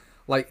where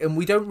and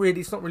we don't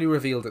really. It's not really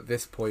revealed at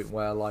this point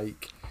where all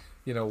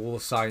the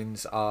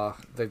signs are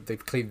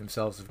they've cleaned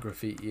themselves of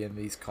graffiti, and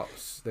these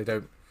cops they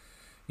don't.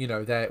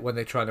 When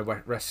they're trying to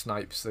arrest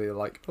Snipes, they're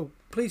like, "Oh,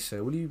 please,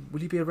 sir, will you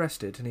be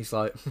arrested?" And he's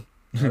like,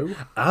 "No."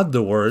 Add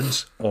the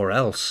words or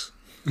else.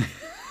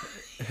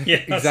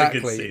 Yeah, that's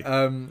Exactly. a good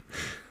scene.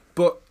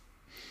 But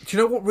do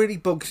you know what really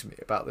bugs me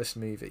about this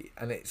movie?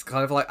 And it's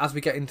kind of as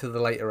we get into the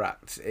later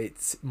acts,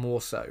 it's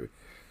more so.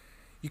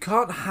 You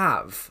can't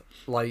have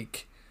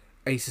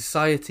a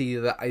society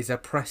that is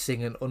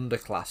oppressing an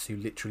underclass who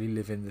literally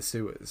live in the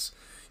sewers.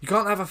 You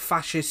can't have a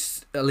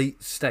fascist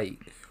elite state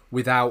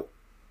without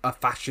a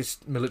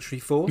fascist military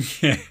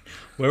force. Yeah.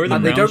 Where are the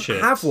And they brown don't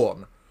shirts? have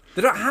one.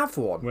 They don't have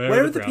one.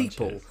 Where are the brown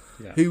people shirts?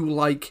 Yeah.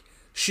 who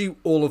shoot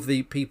all of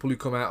the people who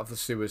come out of the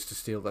sewers to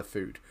steal their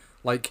food?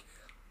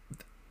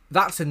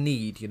 That's a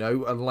need,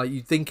 and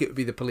you'd think it would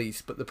be the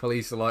police, but the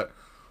police are like,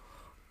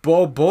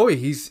 boy,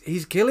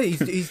 he's killing,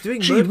 he's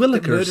doing Gee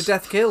murder,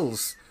 death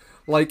kills.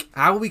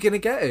 How are we gonna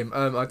get him?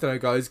 I don't know,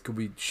 guys. Could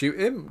we shoot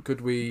him?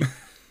 Could we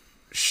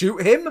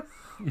shoot him,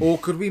 or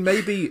could we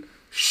maybe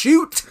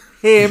shoot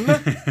him?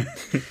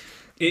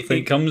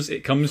 It comes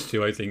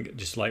to, I think,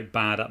 just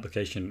bad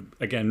application.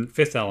 Again,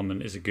 Fifth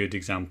Element is a good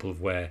example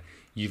of where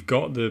you've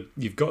got the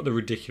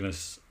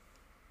ridiculous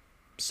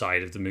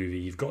side of the movie,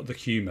 you've got the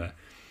humour,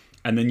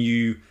 and then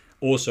you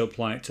also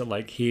apply it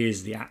to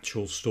here's the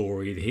actual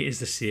story, here's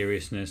the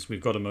seriousness,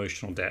 we've got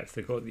emotional depth,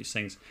 we've got these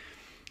things.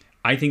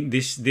 I think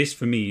this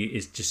for me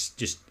is just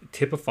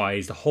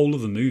typifies the whole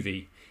of the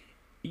movie,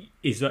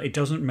 is that it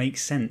doesn't make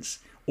sense.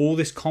 All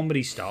this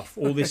comedy stuff,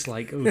 all this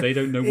they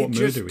don't know what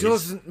murder is. It just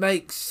doesn't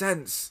make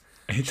sense.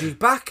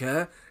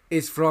 Chewbacca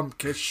is from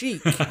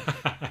Kashyyyk.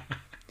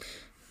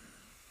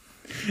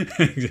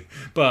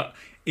 But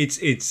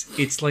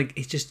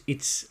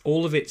it's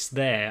all of it's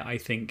there, I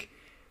think,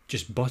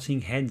 just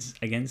butting heads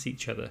against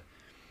each other.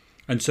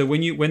 And so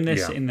when they're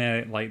sitting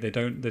there they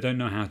don't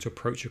know how to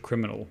approach a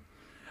criminal,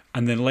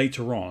 and then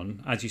later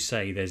on, as you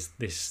say, there's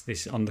this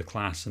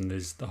underclass, and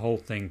there's the whole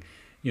thing,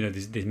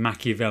 there's this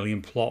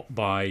Machiavellian plot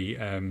by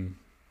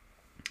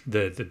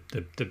the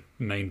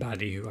main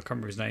baddie, who I can't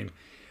remember his name.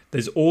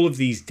 There's all of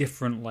these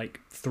different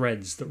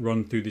threads that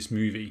run through this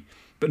movie,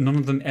 but none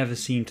of them ever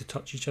seem to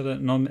touch each other.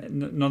 None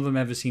of them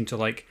ever seem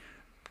to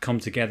come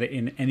together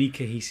in any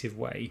cohesive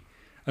way.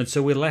 And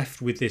so we're left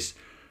with this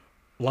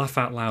laugh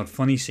out loud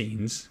funny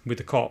scenes with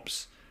the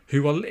cops,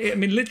 who are,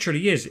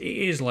 literally it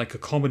is like a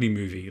comedy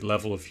movie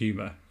level of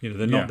humour.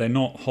 They're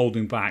not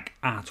holding back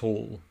at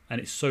all, and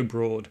it's so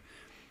broad.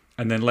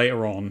 and then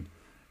later on,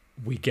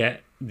 we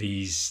get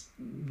these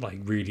like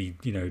really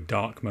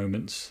dark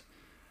moments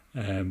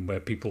where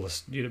people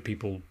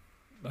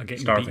are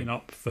getting beaten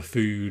up for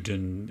food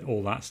and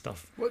all that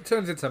stuff. Well, it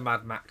turns into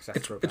Mad Max.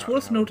 It's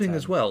worth noting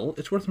as well.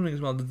 It's worth noting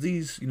as well that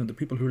these, the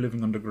people who are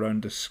living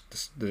underground,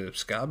 the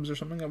scabs or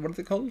something. What are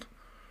they called?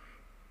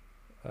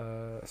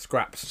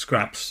 Scraps.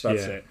 Scraps.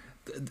 That's yeah.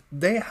 it.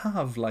 They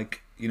have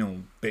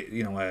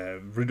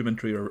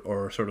rudimentary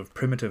or sort of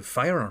primitive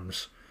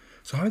firearms.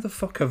 So how the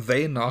fuck have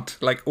they not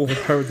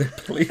overpowered the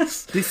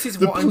police? This is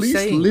the what police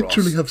I'm saying.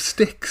 Literally Ross. have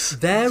sticks.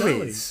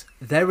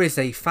 There is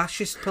a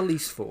fascist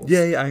police force.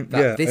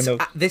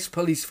 This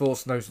police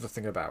force knows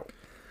nothing about.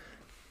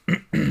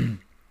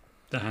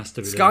 That has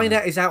to be.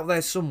 Skynet is out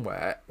there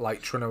somewhere,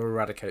 trying to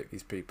eradicate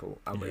these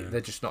people, and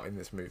they're just not in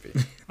this movie.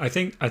 I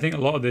think a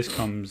lot of this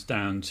comes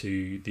down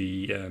to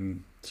the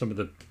some of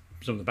the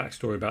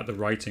backstory about the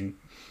writing,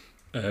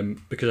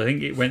 because I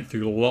think it went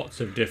through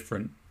lots of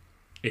different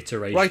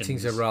iterations.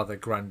 Writing's a rather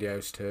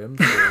grandiose term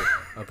for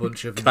a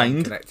bunch of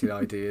non-connected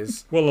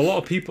ideas. Well, a lot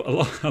of people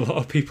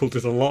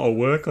did a lot of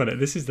work on it.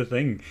 This is the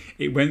thing;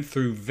 it went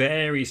through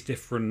various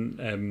different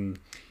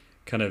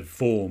kind of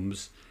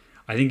forms.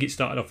 I think it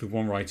started off with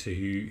one writer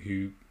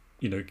who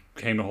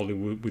came to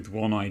Hollywood with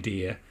one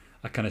idea,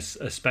 a kind of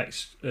a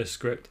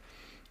script,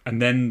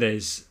 and then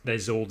there's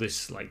all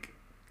this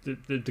the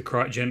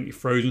cryogenically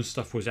frozen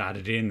stuff was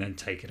added in, then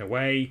taken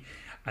away,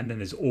 and then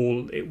there's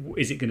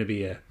is it going to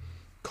be a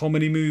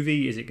comedy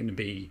movie? Is it going to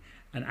be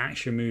an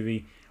action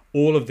movie?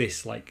 All of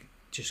this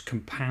just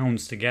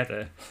compounds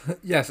together.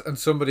 Yes, and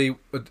some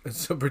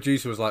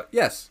producer was like,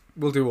 "Yes,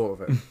 we'll do all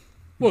of it."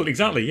 Well,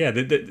 exactly. Yeah,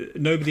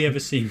 nobody ever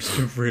seems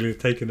to have really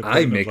taken a.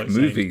 I make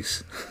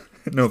movies.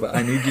 No, but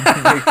I need you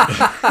to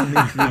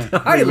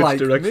make. I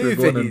like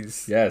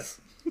movies. Yes.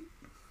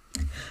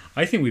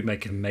 I think we'd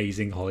make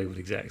amazing Hollywood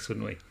execs,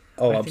 wouldn't we?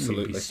 Oh, I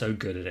absolutely. We'd be so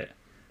good at it.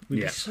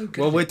 We'd be so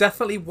good. Well, we're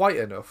definitely white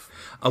enough.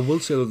 I will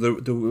say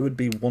that there would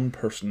be one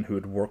person who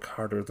would work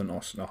harder than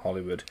us in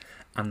Hollywood,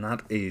 and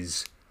that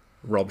is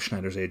Rob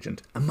Schneider's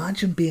agent.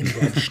 Imagine being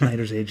Rob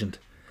Schneider's agent.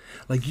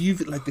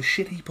 The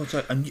shit he puts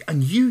out, and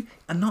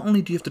not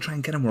only do you have to try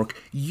and get him work,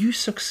 you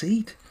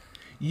succeed.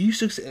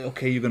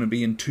 Okay, you're going to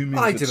be in 2 movies.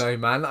 I don't know,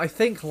 man. I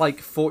think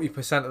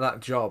 40% of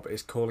that job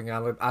is calling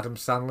Adam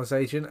Sandler's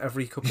agent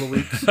every couple of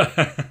weeks.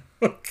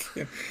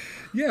 Okay.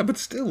 Yeah, but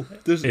still,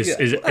 is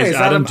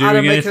Adam doing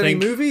Adam making anything? any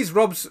movies?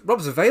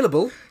 Rob's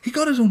available. He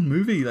got his own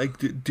movie,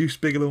 Deuce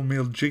Bigalow,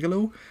 Male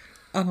Gigolo,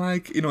 and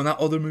in that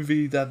other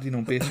movie that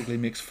basically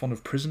makes fun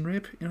of prison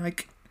rape.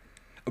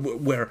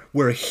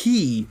 Where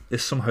he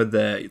is somehow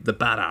the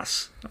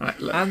badass,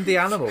 and The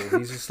Animal.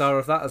 He's a star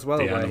of that as well,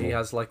 where Animal. he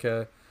has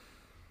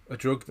a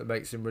drug that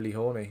makes him really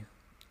horny.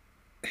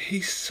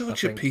 He's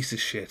such a piece of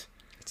shit.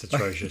 It's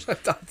atrocious.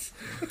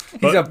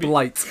 He's a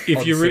blight.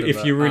 If you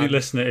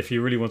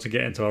really want to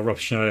get into our Rob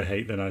Schneider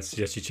hate, then I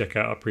suggest you check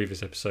out our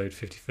previous episode,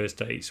 51st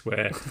Dates,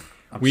 where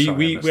I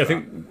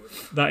think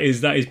that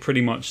is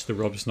pretty much the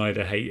Rob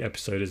Schneider hate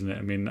episode, isn't it?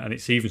 I mean, and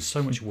it's even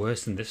so much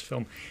worse than this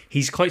film.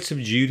 He's quite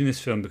subdued in this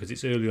film because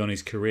it's early on in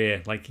his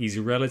career. He's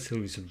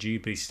relatively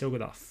subdued, but he's still got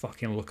that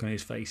fucking look on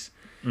his face.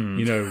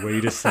 Where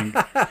you just think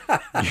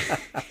he's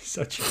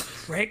such a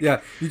prick.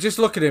 Yeah, you just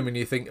look at him and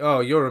you think, oh,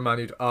 you're a man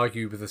who'd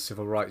argue with the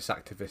civil rights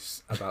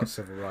activists about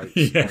civil rights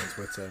on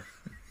Twitter.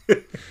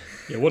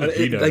 Yeah, what did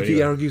he know?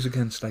 He argues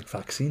against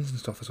vaccines and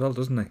stuff as well,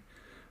 doesn't he?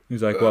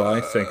 He's like, well, I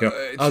think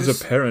as a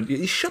parent,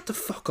 you shut the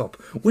fuck up.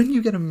 When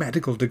you get a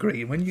medical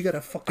degree, when you get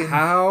a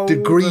fucking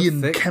degree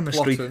in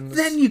chemistry,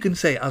 then you can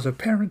say, as a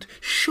parent,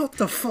 shut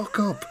the fuck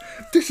up.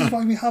 This is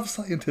why we have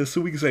scientists,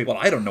 so we can say, well,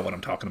 I don't know what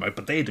I'm talking about,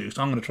 but they do,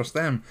 so I'm going to trust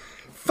them.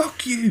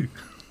 Fuck you.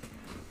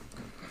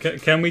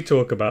 Can we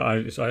talk about?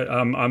 I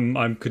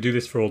could do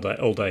this for all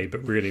day,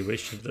 but really,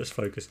 let's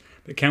focus.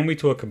 But can we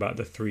talk about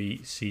the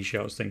 3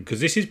 seashells thing?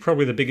 Because this is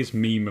probably the biggest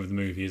meme of the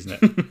movie, isn't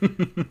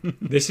it?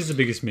 This is the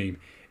biggest meme.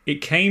 It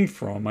came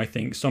from, I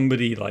think,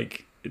 somebody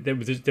there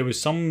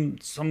was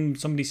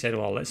somebody said,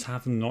 well, let's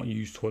have them not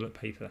use toilet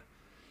paper,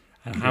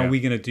 and how are we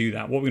going to do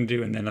that? What are we going to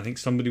do? And then I think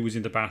somebody was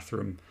in the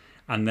bathroom,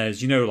 and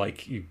there's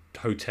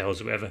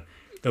hotels or whatever,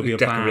 there'll be a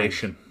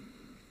decoration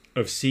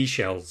of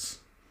seashells.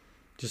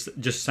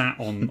 Just sat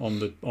on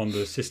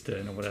the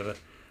cistern or whatever,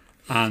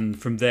 and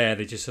from there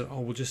they just said, "Oh,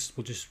 we'll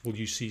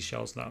use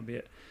seashells. That'll be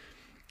it."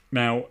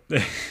 Now,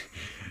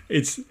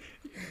 it's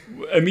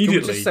immediately.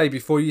 Can we just say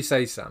before you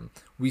say, Sam,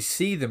 we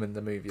see them in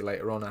the movie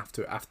later on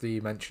after he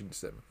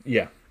mentions them.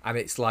 Yeah, and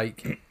it's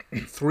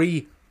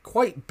 3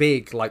 quite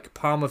big,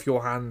 palm of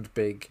your hand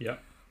big,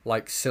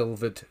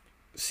 silvered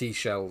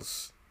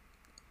seashells,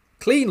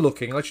 clean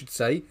looking, I should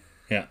say.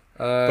 Yeah,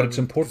 but it's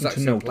important to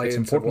note. It's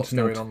important to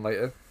note. Going on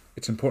later.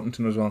 It's important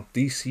to know as well,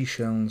 these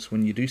seashells,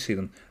 when you do see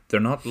them,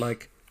 they're not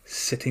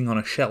sitting on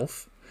a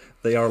shelf.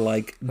 They are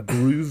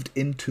grooved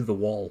into the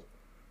wall.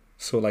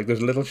 So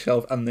there's a little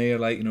shelf, and they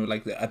are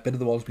a bit of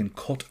the wall's been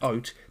cut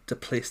out to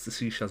place the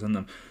seashells in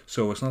them.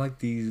 So it's not like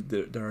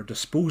there are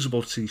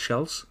disposable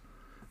seashells.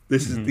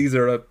 These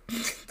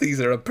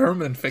are a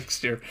permanent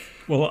fixture.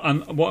 Well,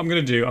 what I'm going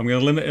to do, I'm going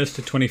to limit us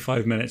to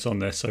 25 minutes on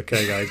this,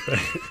 okay, guys?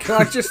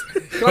 Can I just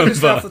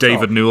off the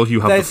David top, Newell,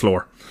 you have the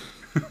floor.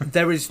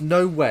 There is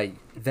no way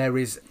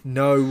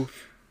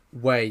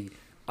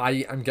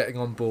I am getting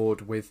on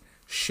board with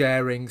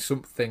sharing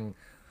something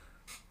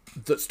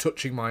that's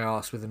touching my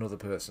arse with another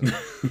person.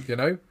 You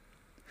know?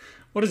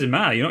 What does it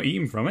matter? You're not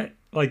eating from it.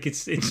 Like,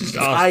 it's just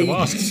arse I to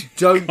arse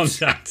don't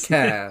contact.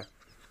 care.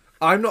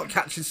 I'm not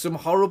catching some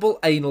horrible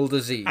anal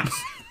disease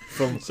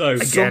from So,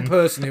 some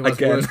person who has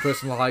worse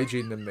personal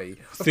hygiene than me.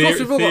 Of course,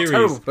 we've all got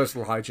terrible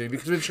personal hygiene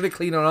because we're trying to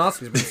clean our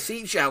asses with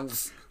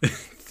seashells.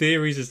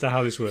 Theories as to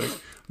how this works.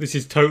 This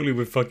is totally,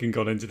 we've fucking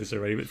gone into this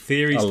already, but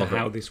theories to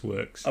how this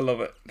works. I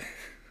love it.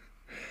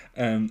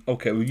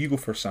 Okay, well, you go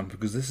first, Sam,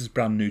 because this is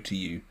brand new to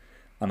you.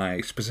 And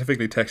I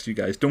specifically text you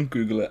guys, don't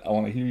Google it, I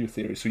want to hear your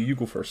theory. So you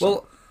go first, Sam.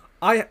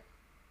 Well,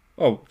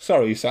 Oh,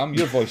 sorry, Sam,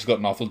 your voice has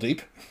gotten awful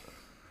deep.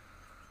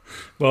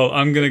 Well,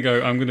 I'm gonna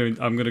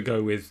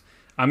go with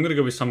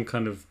some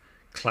kind of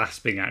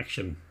clasping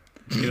action.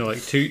 You know,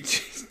 like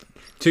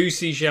two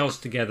seashells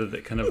together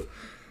that kind of,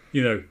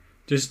 you know,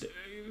 just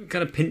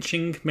kind of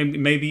pinching.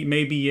 Maybe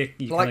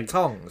you like kind of,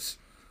 tongs.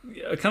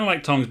 kind of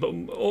like tongs, but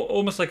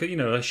almost like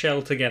a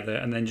shell together,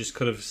 and then just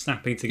kind of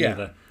snapping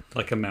together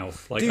like a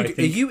mouth. Like, Dude, I think,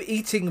 are you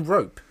eating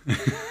rope?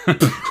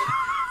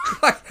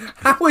 Like,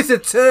 how is a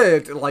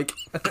turd like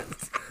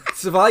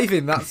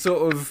surviving that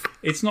sort of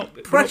it's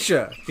not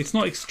pressure? It's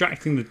not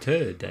extracting the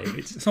turd, Dave.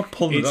 It's not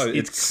pulling it out.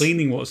 It's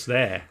cleaning what's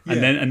there,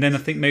 and then I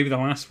think maybe the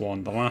last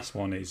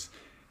one is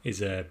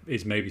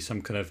maybe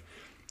some kind of,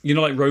 you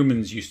know, like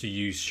Romans used to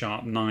use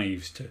sharp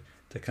knives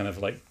to kind of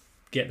like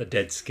get the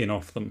dead skin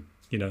off them.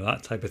 You know,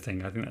 that type of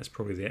thing. I think that's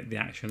probably the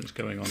action that's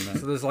going on there.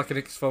 So there's like an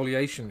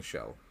exfoliation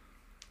shell.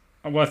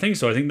 Well, I think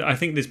so. I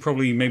think there's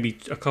probably maybe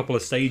a couple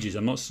of stages.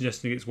 I'm not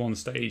suggesting it's one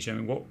stage. I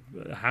mean,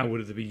 how would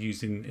it be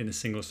used in a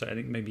single state? I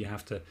think maybe you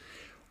have to.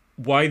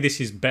 Why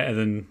this is better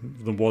than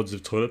the wads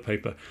of toilet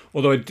paper?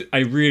 Although I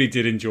really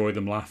did enjoy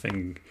them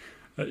laughing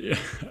at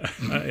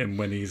him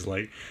when he's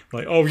like,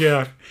 oh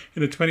yeah,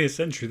 in the 20th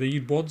century they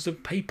used wads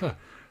of paper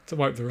to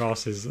wipe their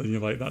asses, and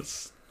you're like,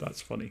 that's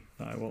funny.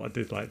 Well, I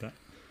did like that.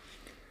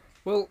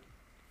 Well,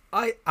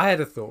 I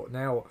had a thought.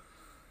 Now,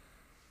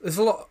 there's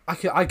a lot.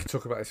 I could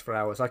talk about this for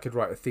hours. I could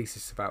write a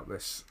thesis about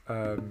this.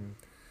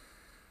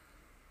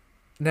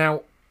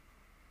 Now,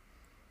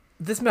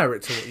 there's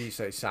merit to what you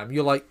say, Sam.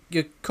 You're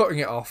cutting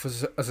it off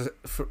as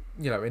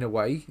in a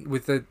way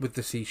with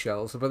the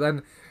seashells. But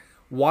then,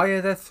 why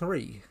are there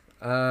three?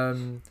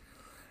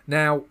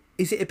 Now,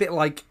 is it a bit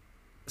like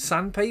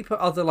sandpaper?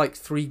 Are there like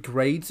 3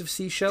 grades of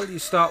seashell? You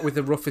start with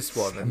the roughest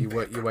one and you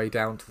work your way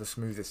down to the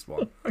smoothest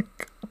one.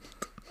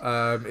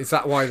 Is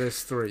that why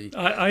there's 3?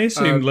 I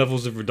assume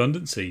levels of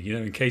redundancy, you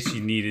know, in case you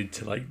needed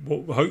to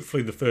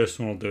hopefully the first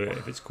one will do it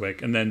if it's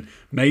quick, and then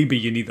maybe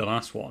you need the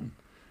last one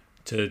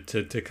to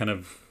kind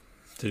of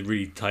to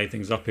really tie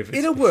things up if it's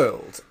in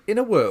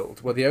a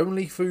world where the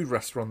only food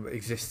restaurant that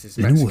exists is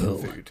Mexican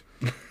food.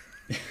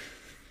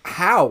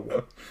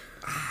 How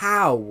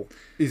are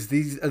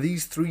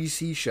these 3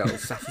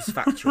 seashells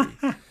satisfactory?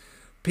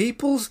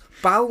 People's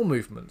bowel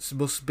movements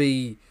must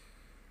be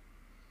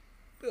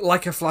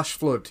like a flash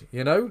flood,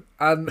 you know?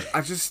 And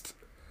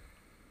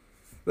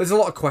there's a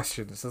lot of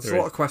questions. There's a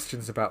lot of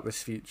questions about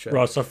this future.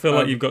 Ross, I feel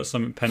like you've got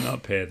something pent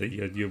up here that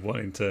you're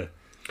wanting to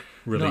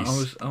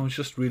release. No, I was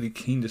just really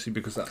keen to see,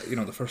 because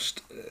the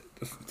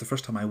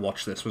first time I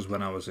watched this was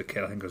when I was a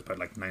kid. I think I was about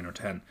like 9 or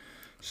 10.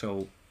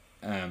 So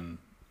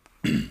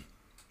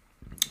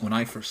when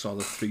I first saw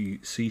the 3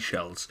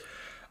 seashells,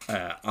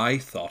 I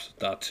thought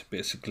that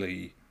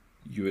basically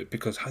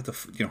because how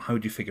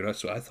would you figure it out?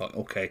 So I thought,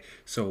 okay,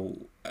 so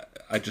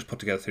I just put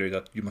together a theory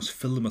that you must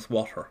fill them with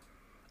water,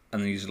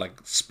 and then you just like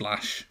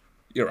splash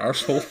your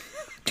arsehole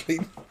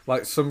clean,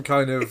 like some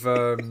kind of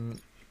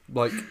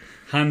like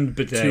hand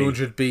bidet,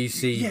 200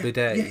 BC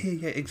bidet.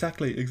 Yeah,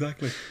 exactly.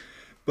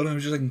 But I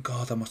was just like,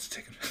 God, that must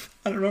have taken.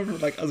 And I remember,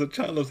 like, as a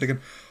child, I was thinking,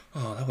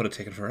 oh, that would have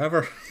taken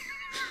forever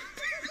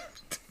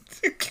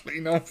to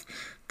clean up.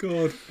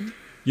 God.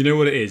 You know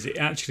what it is? It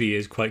actually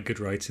is quite good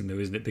writing, though,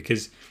 isn't it?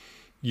 Because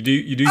you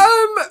do.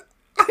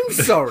 I'm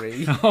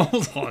sorry.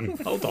 Hold on.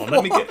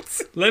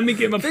 Let me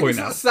get my point out. Things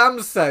that Sam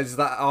says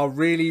that are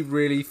really,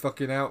 really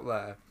fucking out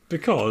there.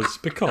 Because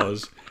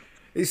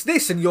it's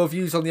this and your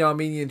views on the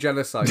Armenian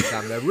genocide,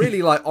 Sam. They're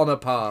really like on a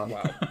par.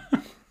 Wow.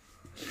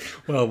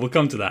 Well, we'll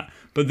come to that.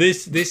 But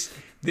this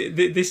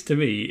to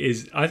me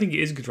is, I think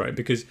it is good writing,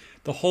 because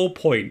the whole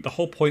point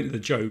of the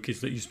joke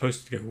is that you're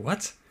supposed to go,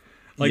 what?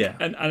 Like, yeah.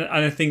 And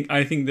I think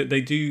that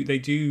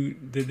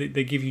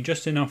they give you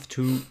just enough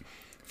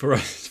for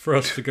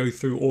us to go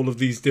through all of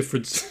these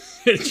different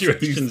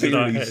situations in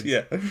our heads,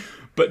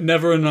 but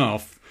never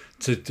enough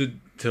to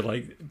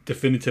like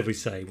definitively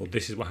say, well,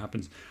 this is what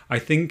happens. I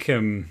think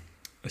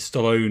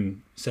Stallone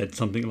said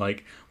something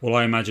like, well,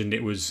 I imagined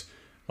it was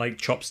like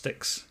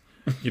chopsticks,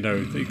 you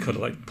know, they kind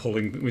of like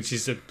pulling, which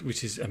is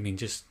I mean,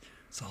 just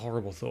it's a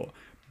horrible thought.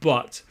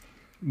 But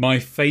my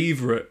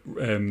favourite,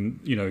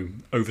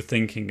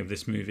 overthinking of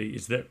this movie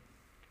is that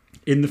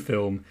in the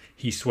film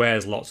he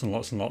swears lots and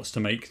lots and lots to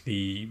make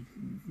the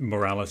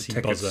morality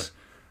buzzer,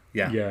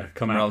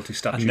 come out, morality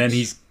statutes. and then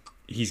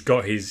he's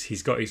got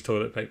his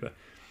toilet paper.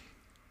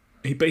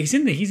 But he's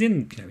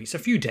it's a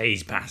few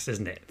days past,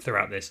 isn't it,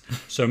 throughout this?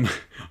 So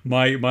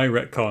my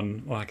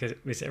retcon, well, I guess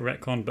is it a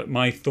retcon? But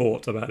my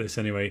thought about this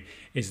anyway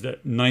is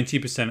that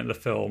 90% of the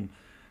film,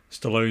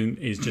 Stallone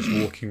is just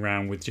walking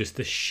around with just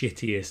the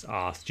shittiest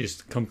ass.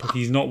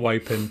 He's not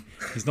wiping.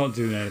 He's not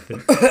doing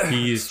anything.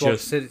 He is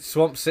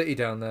Swamp City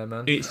down there,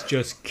 man. It's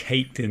just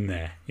caked in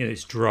there.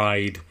 It's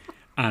dried,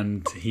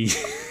 and he's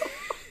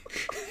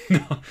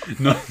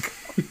not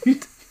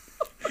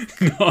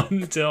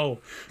until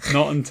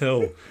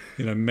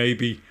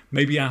maybe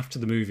after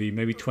the movie,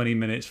 maybe 20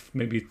 minutes,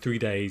 maybe 3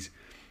 days,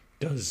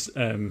 does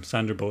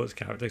Sandra Bullock's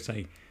character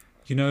say,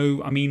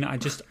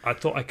 I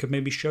thought I could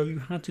maybe show you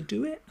how to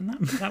do it, and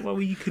that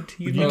way you could.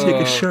 You take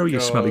a shower, you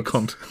smelly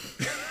cunt.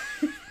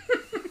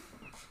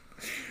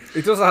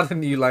 It does add a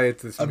new layer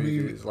to this movie.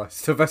 It's like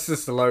Sylvester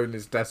Stallone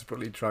is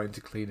desperately trying to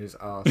clean his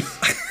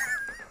ass,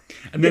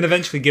 and then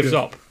eventually gives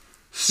up.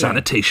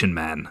 Sanitation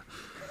man.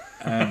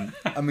 Sam,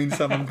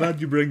 I'm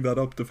glad you bring that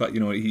up. The fact,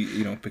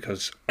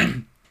 because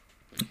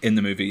in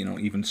the movie,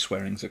 even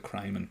swearing's a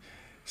crime, and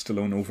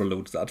Stallone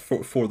overloads that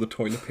for the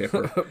toilet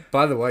paper.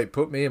 By the way,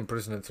 put me in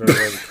prison and throw away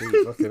the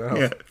key. Fucking hell.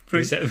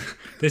 Yeah,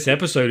 this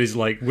episode is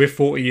like we're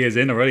 40 years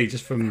in already,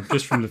 just from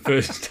the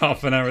first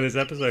half an hour of this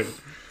episode.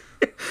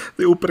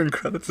 The opening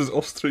credits is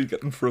us three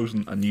getting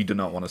frozen, and you do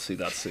not want to see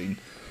that scene.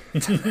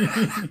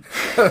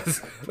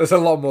 There's a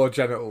lot more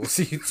genitals.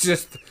 You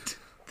just.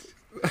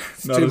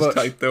 Not as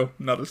tight, though.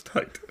 Not as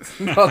tight.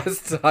 Not as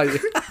tight.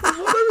 What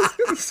I was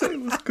going to say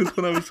was because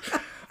when I was,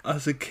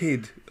 as a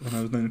kid, when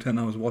I was 9 or 10,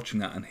 I was watching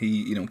that, and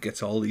he,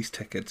 gets all these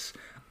tickets.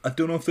 I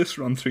don't know if this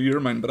ran through your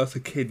mind, but as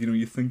a kid,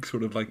 you think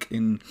sort of like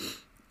in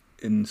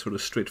sort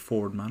of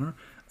straightforward manner.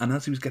 And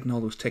as he was getting all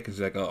those tickets,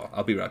 he's like, "Oh,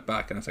 I'll be right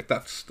back." And it's like,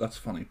 that's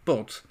funny,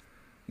 but.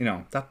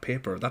 That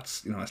paper,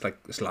 that's,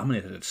 it's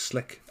laminated, it's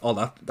slick. All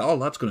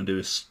that's going to do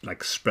is,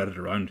 spread it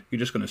around. You're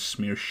just going to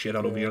smear shit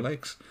all over your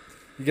legs.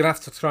 You're going to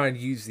have to try and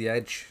use the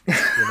edge,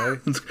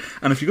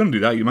 And if you're going to do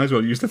that, you might as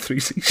well use the 3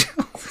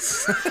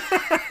 seashells.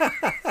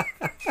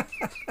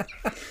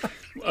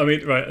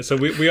 Right, so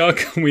we are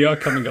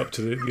coming up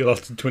to the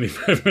allotted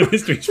 25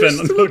 minutes we spent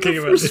on talking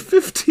about this.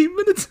 15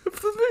 minutes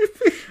of the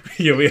movie.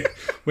 Yeah,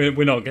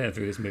 we're not getting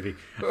through this movie.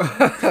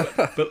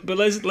 But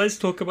let's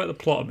talk about the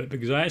plot a bit,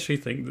 because I actually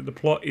think that the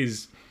plot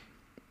is,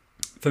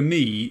 for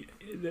me,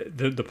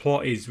 the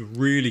plot is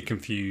really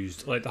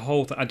confused. Like the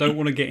whole thing, I don't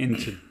want to get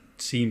into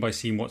scene by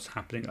scene what's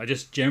happening. I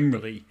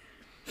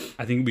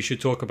think we should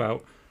talk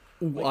about.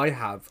 I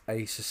have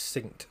a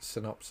succinct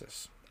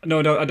synopsis. No,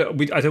 I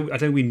don't. I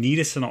don't. We need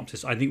a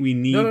synopsis. I think we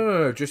need.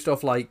 No. Just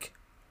of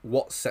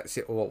what sets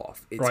it all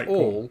off. It's right,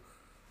 all cool.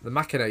 The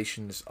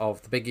machinations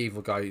of the big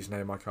evil guy whose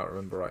name I can't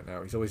remember right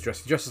now. He's always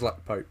dressed like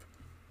the Pope.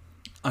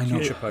 I know.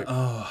 Future Pope.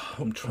 Oh,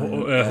 I'm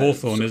trying.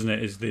 Hawthorne, isn't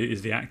it? Is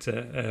the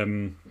actor?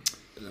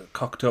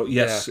 Cocteau.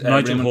 Yes, yeah.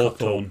 Nigel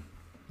Hawthorne.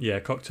 Yeah,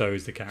 Cocteau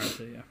is the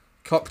character. Yeah.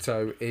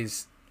 Cocteau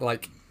is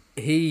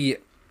he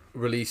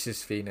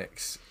releases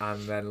Phoenix,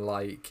 and then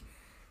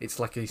it's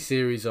like a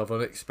series of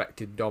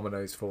unexpected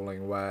dominoes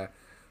falling, where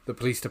the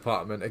police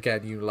department,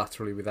 again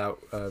unilaterally without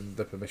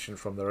the permission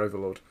from their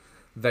overlord,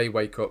 they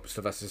wake up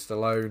Sylvester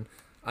Stallone,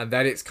 and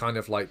then it's kind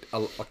of like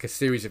a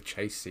series of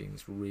chase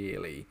scenes,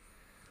 really,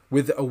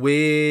 with a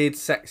weird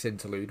sex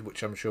interlude,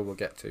 which I'm sure we'll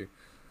get to,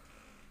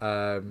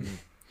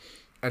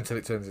 until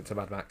it turns into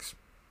Mad Max.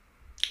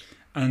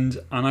 And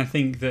I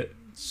think that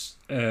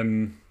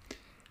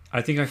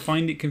I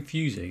find it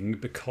confusing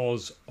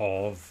because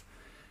of.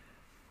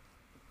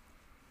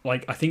 I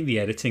think the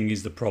editing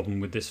is the problem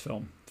with this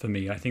film for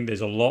me. I think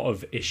there's a lot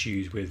of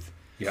issues with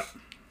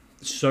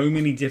so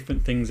many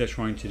different things they're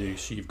trying to do.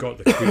 So you've got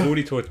we've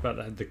already talked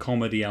about the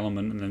comedy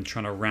element, and then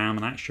trying to ram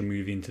an action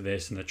movie into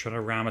this, and they're trying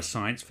to ram a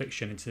science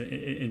fiction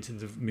into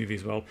the movie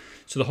as well.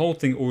 So the whole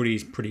thing already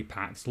is pretty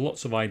packed.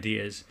 Lots of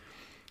ideas.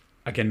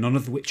 Again, none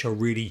of which are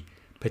really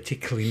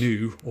particularly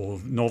new or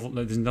novel.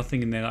 There's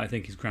nothing in there that I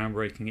think is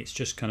groundbreaking. It's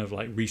just kind of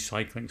like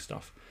recycling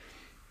stuff,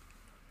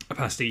 a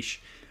pastiche.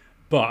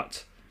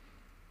 But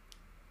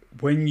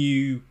when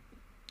you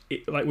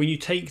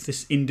take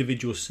this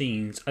individual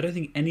scenes, I don't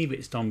think any of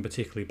it's done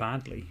particularly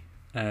badly.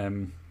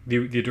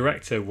 The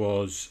director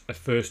was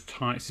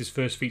it's his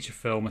first feature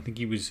film. I think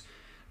he was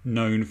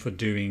known for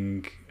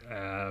doing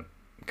kind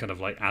of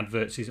like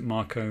adverts. He's at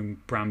Marco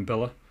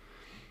Brambilla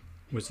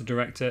was the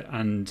director,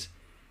 and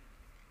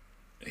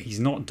he's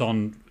not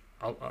done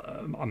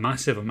a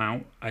massive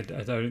amount. I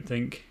don't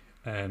think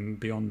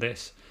beyond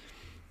this.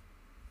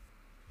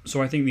 So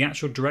I think the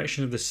actual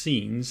direction of the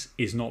scenes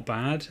is not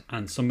bad,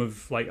 and some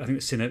of I think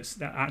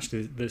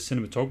the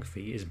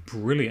cinematography is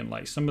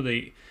brilliant. Some of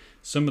the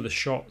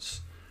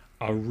shots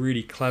are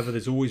really clever.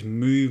 There's always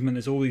movement.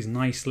 There's all these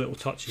nice little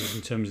touches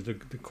in terms of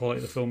the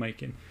quality of the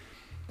filmmaking.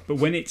 But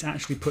when it's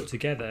actually put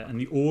together, and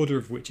the order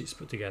of which it's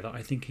put together,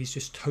 I think is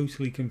just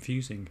totally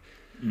confusing.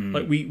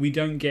 Like we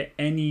don't get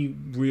any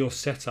real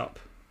setup.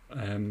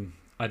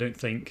 I don't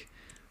think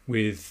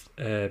with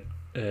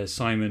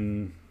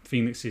Simon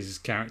Phoenix's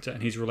character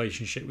and his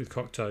relationship with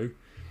Cocteau.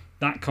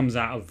 That comes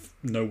out of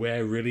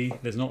nowhere, really.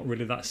 There's not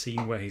really that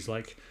scene where he's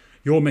like,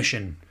 "Your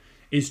mission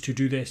is to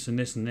do this and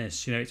this and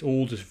this." You know, it's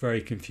all just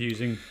very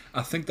confusing.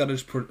 I think that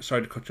is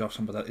sorry to cut you off,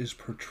 Sam, but that is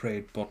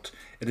portrayed, but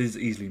it is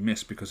easily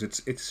missed because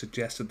it's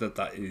suggested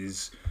that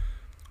is.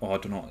 Oh, I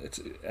don't know.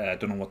 I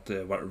don't know what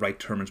the right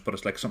term is, but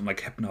it's like something like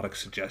hypnotic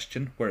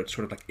suggestion, where it's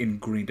sort of like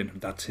ingrained in him.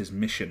 That's his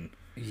mission.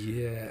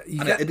 Yeah,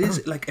 it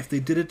is like if they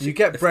did it, you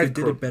get breadcrumbs.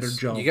 They did a better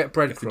job. You get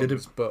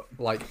breadcrumbs, but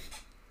like,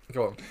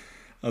 go on.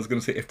 I was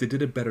going to say, if they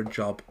did a better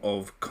job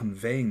of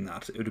conveying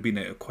that, it would have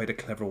been quite a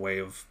clever way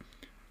of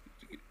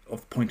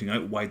pointing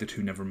out why the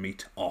two never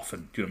meet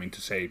often. Do you know what I mean?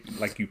 To say,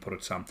 like you put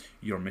it, Sam,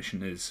 your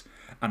mission is,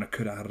 and it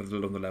could have added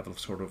another level of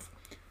sort of,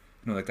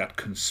 like that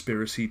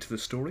conspiracy to the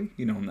story.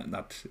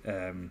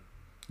 And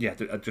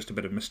just a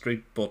bit of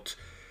mystery. But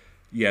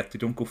yeah, they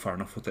don't go far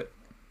enough with it,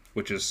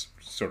 which is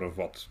sort of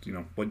what you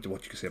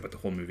can say about the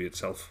whole movie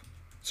itself.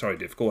 Sorry,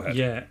 Dave, go ahead.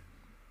 Yeah.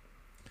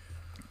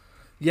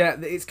 Yeah,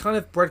 it's kind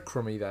of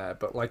breadcrumby there,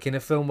 but like in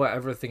a film where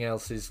everything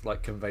else is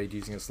like conveyed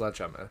using a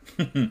sledgehammer,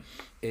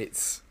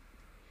 it's,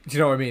 do you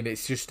know what I mean?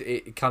 It's just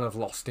it kind of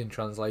lost in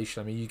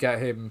translation. I mean, you get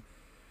him,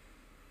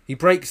 he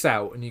breaks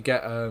out, and you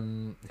get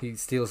he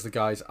steals the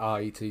guy's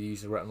eye to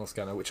use the retinal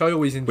scanner, which I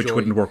always enjoy. Which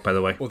wouldn't work, by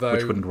the way. Although,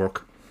 which wouldn't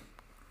work.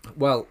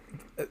 Well,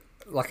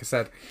 like I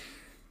said,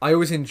 I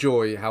always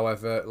enjoy,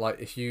 however, like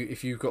if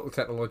you've got the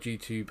technology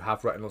to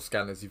have retinal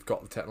scanners, you've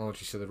got the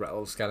technology so the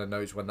retinal scanner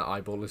knows when the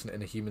eyeball isn't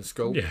in a human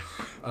skull. Yeah,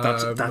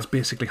 that's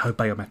basically how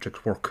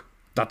biometrics work.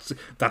 That's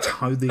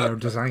how they are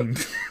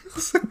designed.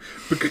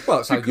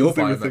 Well, it's how your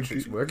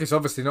biometrics work. It's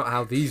obviously not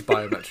how these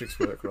biometrics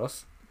work,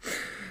 Ross.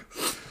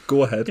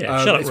 Go ahead. Yeah,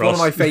 shut up, it's Ross.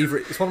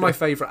 It's one of my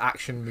favourite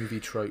action movie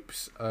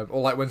tropes.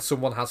 Or like when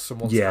someone has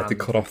someone's hand, they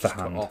cut off the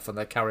hand off and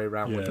they carry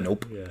around with them.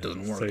 Nope,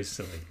 doesn't work. So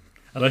silly.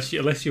 Unless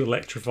you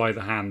electrify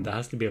the hand, there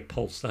has to be a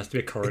pulse. There has to be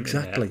a current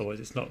in there,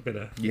 otherwise it's not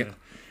gonna.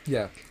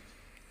 Yeah.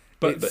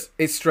 But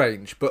it's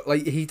strange. But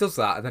like he does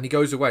that, and then he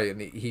goes away, and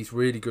he's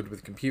really good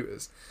with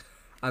computers,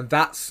 and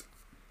that's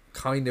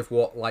kind of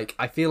what like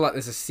I feel like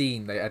there's a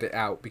scene they edit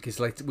out because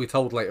like we're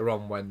told later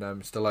on when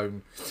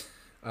Stallone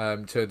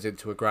turns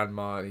into a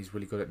grandma and he's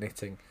really good at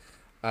knitting.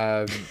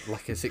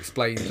 Like it's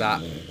explained that.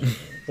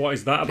 What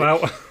is that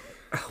about?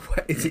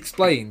 It's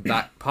explained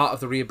that part of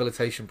the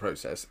rehabilitation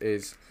process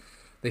is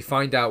they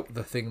find out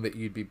the thing that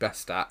you'd be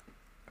best at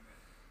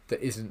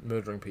that isn't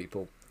murdering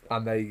people,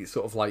 and they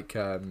sort of like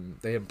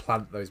they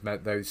implant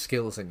those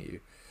skills in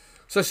you.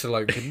 So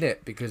Stallone can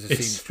knit because the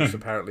seamstress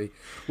apparently,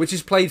 which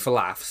is played for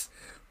laughs,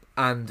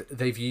 and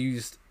they've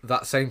used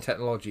that same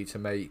technology to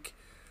make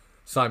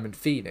Simon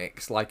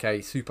Phoenix like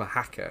a super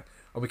hacker,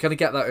 and we kind of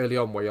get that early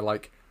on where you're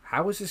like,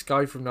 how is this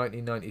guy from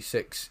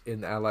 1996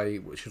 in LA,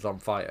 which was on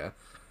fire,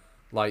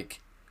 like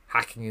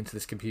hacking into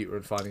this computer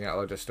and finding out a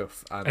load of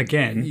stuff? And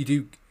Again, you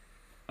do.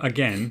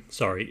 Again,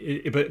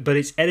 sorry, but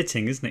it's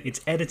editing, isn't it?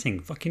 It's editing.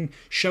 Fucking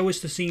show us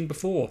the scene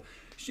before.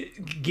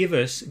 Give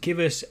us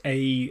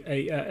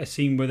a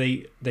scene where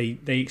they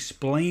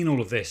explain all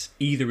of this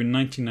either in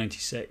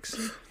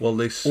 1996. Well,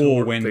 they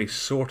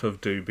sort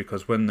of do,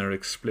 because when they're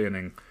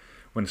explaining,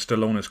 when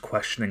Stallone is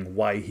questioning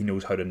why he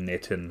knows how to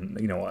knit and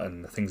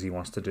and the things he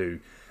wants to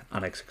do,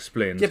 Annex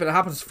explains. Yeah, but it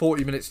happens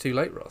 40 minutes too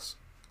late, Ross.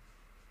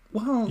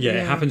 Well,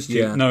 yeah, it happens to.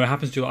 Yeah. No, it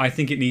happens to. I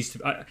think it needs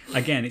to.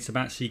 Again, it's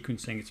about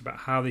sequencing. It's about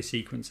how they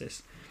sequence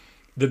this.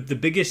 The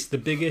biggest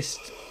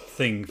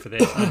thing for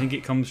this, I think,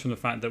 it comes from the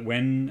fact that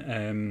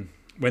when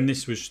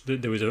this was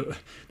there was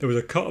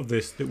a cut of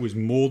this that was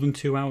more than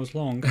 2 hours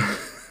long,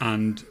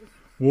 and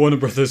Warner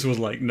Brothers was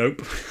like,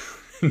 nope,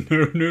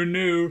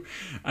 no,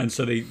 and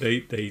so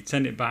they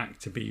sent it back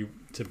to be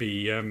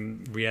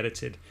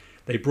re-edited.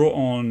 They brought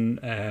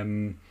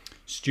on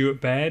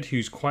Stuart Baird,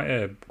 who's quite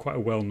a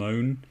well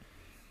known.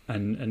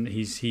 And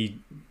he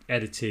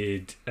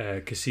edited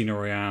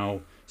Casino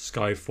Royale,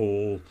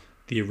 Skyfall,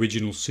 the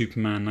original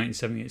Superman,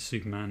 1978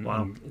 Superman,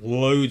 and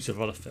loads of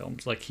other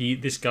films. Like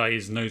this guy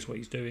knows what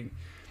he's doing.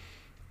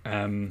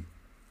 And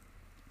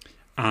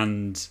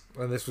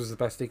this was the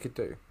best he could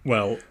do.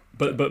 Well,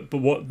 but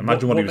what?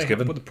 Imagine what he was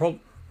given. But the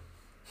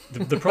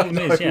problem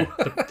is,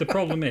 the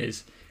problem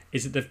is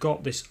that they've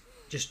got this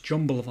just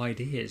jumble of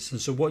ideas, and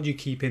so what do you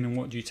keep in and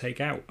what do you take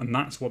out? And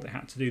that's what they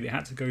had to do. They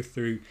had to go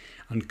through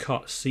and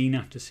cut scene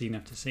after scene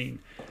after scene.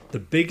 The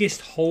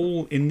biggest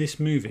hole in this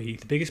movie,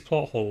 the biggest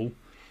plot hole,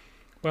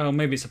 well,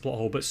 maybe it's a plot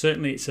hole, but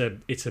certainly it's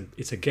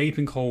a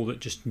gaping hole that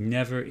just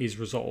never is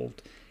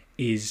resolved,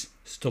 is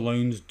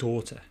Stallone's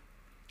daughter.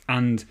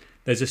 And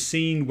there's a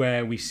scene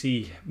where we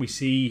see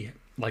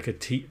like a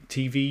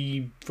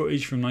TV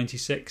footage from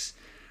 '96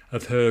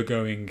 of her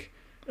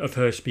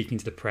speaking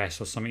to the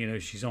press or something.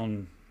 She's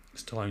on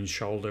Stallone's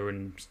shoulder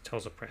and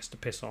tells the press to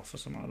piss off or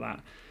something like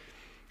that,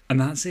 and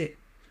that's it.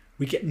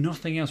 We get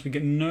nothing else. We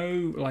get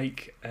no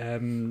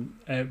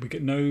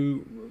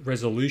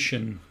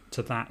resolution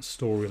to that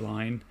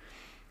storyline,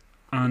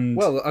 And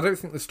Well, I don't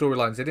think the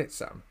storyline's in it,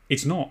 Sam.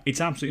 it's not. It's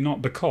absolutely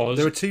not, because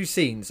There are two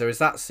scenes. There is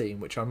that scene,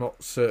 which I'm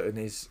not certain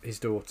is his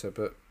daughter,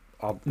 but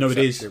no, it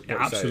is. accept It what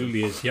you're saying.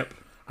 absolutely is. Yep.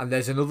 And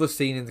there's another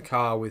scene in the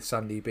car with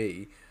Sandy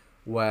B,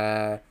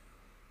 where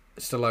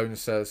Stallone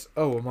says,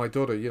 "Oh, well, my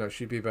daughter,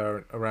 she'd be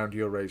around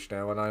your age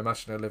now, and I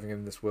imagine her living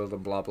in this world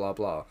and blah blah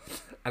blah."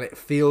 And it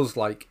feels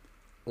like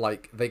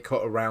they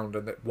cut around,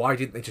 and why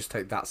didn't they just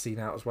take that scene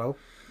out as well?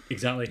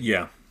 Exactly.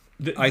 Yeah.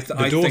 The I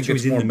daughter think it's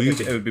is in more, the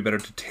movie. it would be better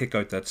to take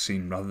out that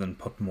scene rather than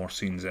put more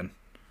scenes in.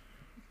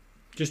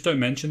 Just don't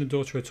mention the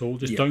daughter at all.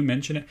 Just don't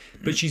mention it.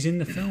 But she's in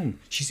the film.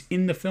 She's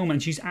in the film,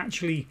 and she's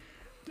actually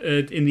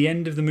in the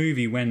end of the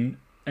movie when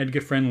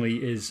Edgar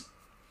Friendly is.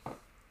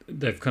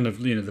 They've kind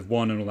of they've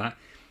won and all that.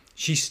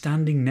 She's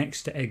standing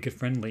next to Edgar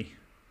Friendly.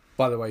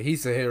 By the way,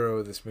 he's the hero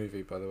of this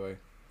movie. By the way,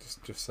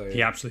 just saying.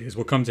 He absolutely is.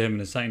 We'll come to him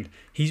in a second.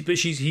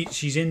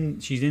 She's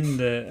in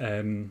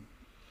the.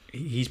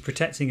 He's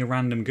protecting a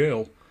random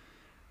girl.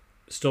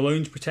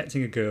 Stallone's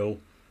protecting a girl,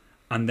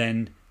 and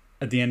then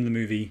at the end of the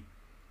movie,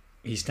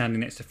 he's standing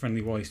next to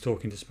Friendly while he's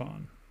talking to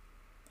Spartan,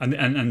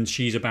 and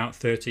she's about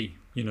 30,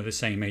 the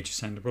same age as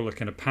Sandra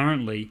Bullock, and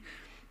apparently,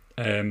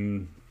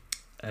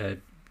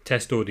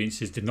 test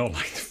audiences did not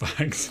like the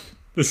fact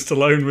that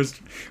Stallone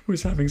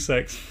was having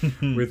sex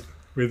with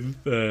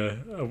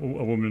a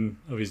woman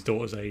of his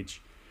daughter's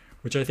age,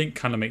 which I think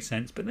kind of makes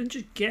sense. But then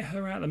just get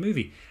her out of the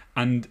movie,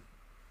 and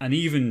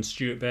even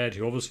Stuart Baird,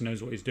 who obviously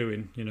knows what he's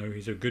doing,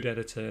 he's a good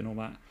editor and all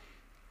that.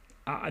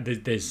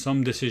 There's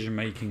some decision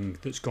making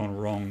that's gone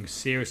wrong,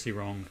 seriously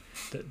wrong,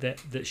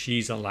 that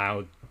she's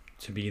allowed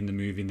to be in the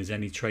movie, and there's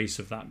any trace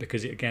of that,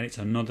 because it's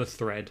another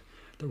thread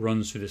that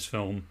runs through this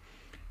film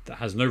that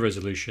has no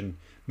resolution,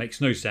 makes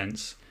no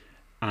sense,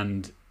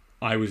 and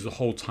I was the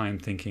whole time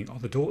thinking, oh,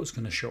 the daughter's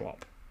going to show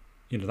up.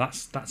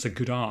 That's a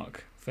good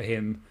arc for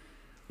him,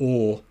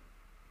 or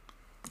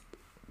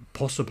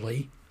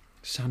possibly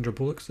Sandra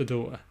Bullock's the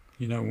daughter.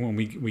 When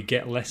we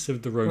get less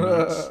of the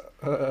romance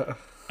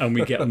and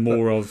we get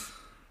more of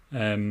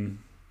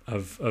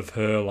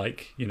her,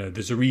 like,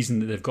 there's a reason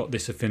that they've got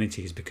this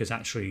affinity, is because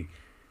actually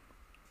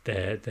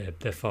they're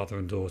father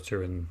and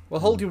daughter. And well,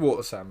 hold your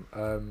water, Sam.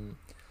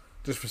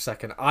 Just for a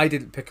second, I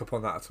didn't pick up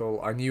on that at all.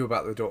 I knew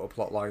about the daughter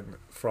plotline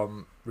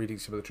from reading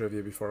some of the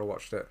trivia before I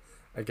watched it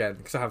again,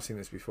 because I have seen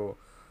this before.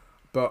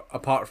 But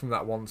apart from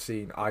that one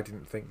scene, I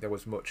didn't think there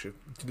was much.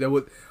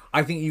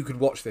 I think you could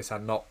watch this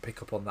and not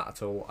pick up on that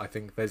at all. I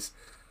think there's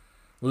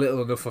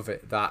little enough of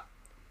it that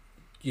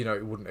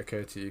it wouldn't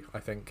occur to you. I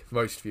think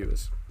most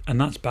viewers,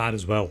 and that's bad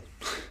as well.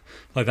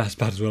 That's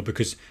bad as well,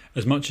 because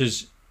as much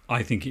as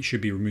I think it should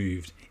be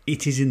removed,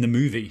 it is in the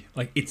movie.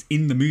 It's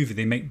in the movie.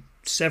 They make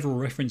several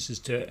references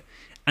to it,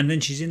 and then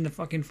she's in the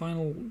fucking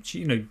final.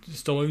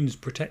 Stallone's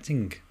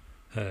protecting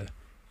her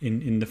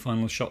in the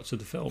final shots of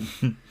the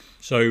film.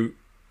 So.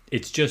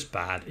 It's just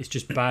bad. It's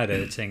just bad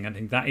editing. I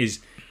think that is.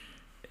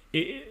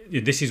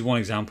 This is one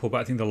example,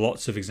 but I think there are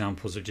lots of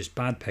examples of just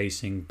bad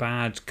pacing,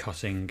 bad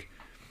cutting,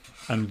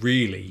 and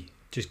really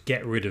just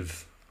get rid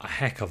of a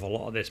heck of a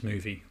lot of this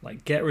movie.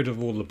 Get rid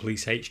of all the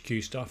police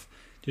HQ stuff.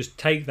 Just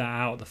take that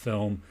out of the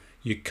film.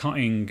 You're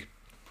cutting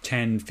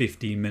 10,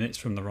 15 minutes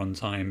from the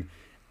runtime.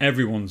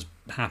 Everyone's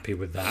happy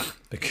with that,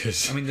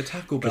 because the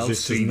Taco Bell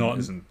scene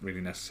isn't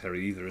really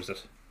necessary either, is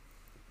it?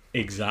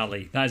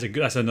 Exactly.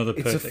 That's another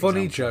perfect It's a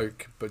funny example.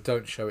 joke, but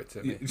don't show it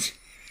to me.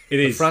 It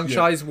is.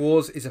 Franchise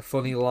Wars is a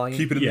funny line.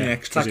 Keep it in the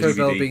extras. Taco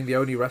Bell being the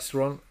only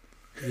restaurant.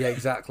 Yeah,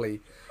 exactly.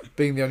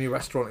 Being the only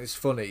restaurant is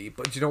funny,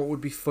 but do you know what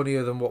would be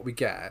funnier than what we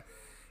get?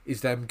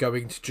 Is them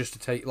going to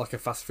take a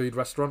fast food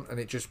restaurant and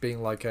it just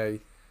being like a.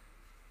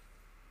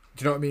 Do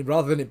you know what I mean?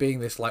 Rather than it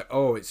being this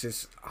it's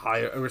this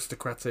high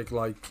aristocratic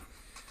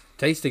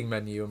tasting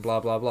menu and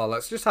blah blah blah.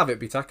 Let's just have it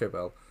be Taco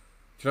Bell.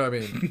 Do you know what I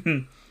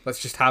mean? Let's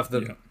just have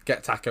them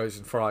get tacos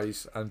and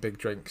fries and big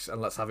drinks,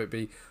 and let's have it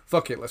be,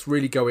 fuck it, let's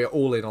really go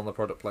all in on the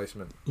product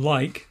placement.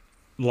 Like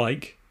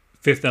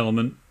Fifth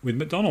Element with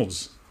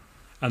McDonald's.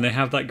 And they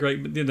have that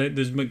great,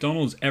 there's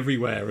McDonald's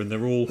everywhere, and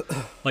they're all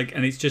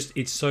and it's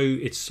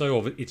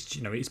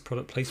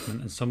product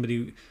placement, and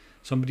somebody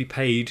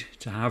paid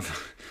to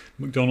have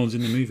McDonald's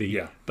in the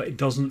movie, but it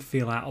doesn't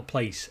feel out of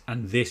place,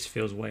 and this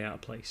feels way out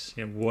of place.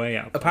 Way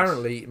out of place.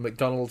 Apparently,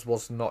 McDonald's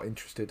was not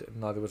interested, and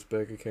neither was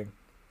Burger King.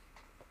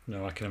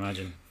 No, I can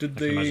imagine.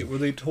 Were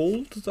they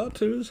told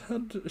that it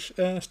had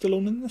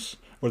Stallone in this?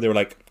 Or they were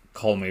like,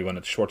 call me when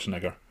it's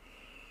Schwarzenegger?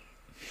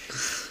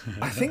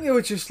 I think they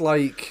were just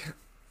like,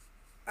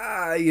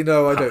 I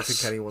don't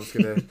think anyone's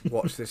going to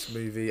watch this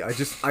movie. I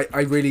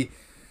really...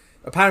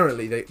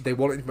 Apparently, they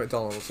wanted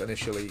McDonald's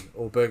initially,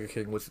 or Burger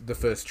King was the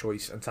first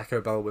choice, and Taco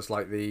Bell was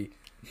like the...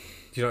 Do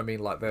you know what I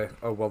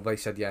mean? They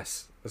said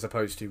yes, as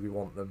opposed to we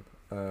want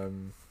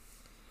them.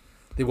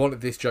 They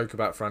wanted this joke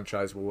about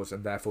franchise wars,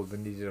 and therefore they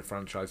needed a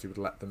franchise who would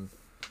let them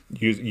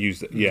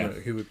use it. Yeah,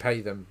 who would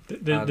pay them.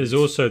 There's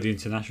also the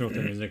international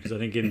thing, isn't there? Because I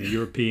think in the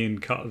European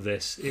cut of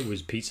this, it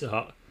was Pizza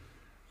Hut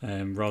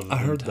rather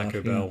than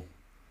Taco Bell.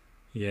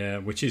 Yeah,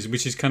 which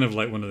is kind of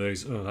like one of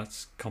those. Oh,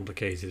 that's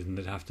complicated, and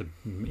they'd have to,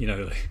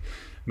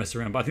 mess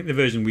around. But I think the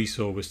version we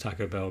saw was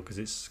Taco Bell because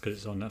it's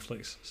on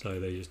Netflix. So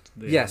they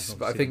yes,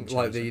 but I obviously think didn't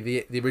like change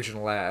it. the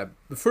original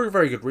for a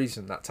very good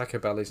reason that Taco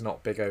Bell is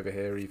not big over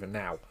here even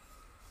now.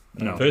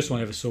 The first one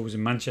I ever saw was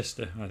in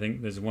Manchester. I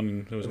think there was one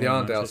in The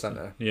Arndale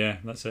Centre. Yeah,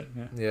 that's it.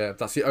 Yeah,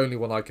 that's the only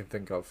one I can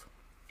think of.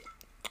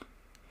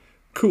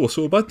 Cool.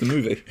 So about the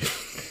movie.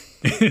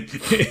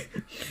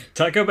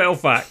 Taco Bell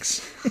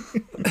facts.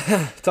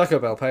 Taco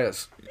Bell, pay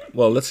us.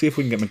 Well, let's see if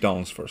we can get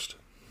McDonald's first.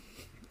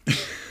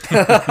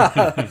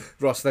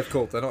 Ross, they've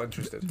called. They're not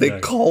interested. They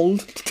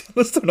called to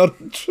tell us they're not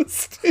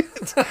interested.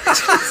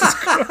 Jesus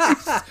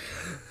Christ.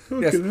 Yes,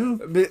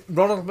 Fucking hell.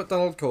 Ronald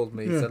McDonald called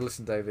me. Yeah. Said,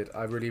 "Listen, David,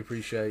 I really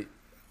appreciate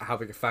how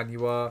big a fan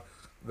you are,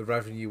 the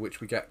revenue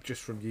which we get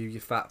just from you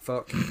fat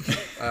fuck.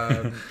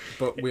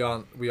 But we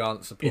aren't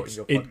supporting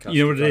your podcast.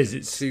 You know what it is?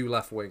 It's too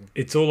left wing.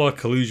 It's all our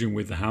collusion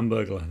with the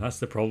Hamburglar. That's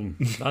the problem.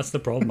 That's the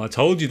problem. I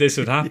told you this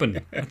would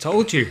happen. I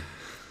told you.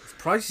 The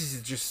prices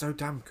is just so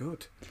damn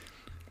good.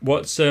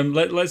 What's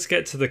let's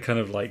get to the kind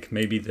of like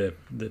maybe the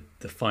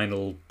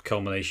final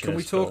culmination. Can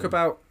we of talk film.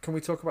 about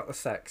the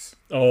sex?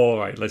 Oh, all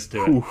right, let's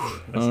do it.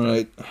 All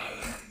right.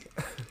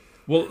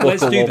 Well,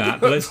 let's do that.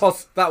 But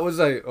That was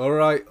all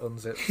right.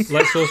 Unzip.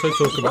 let's also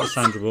talk about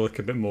Sandra Bullock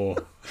a bit more.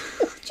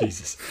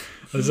 Jesus.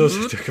 Let's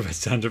also talk about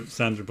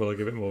Sandra Bullock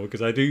a bit more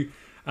because I do,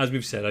 as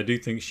we've said, I do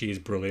think she is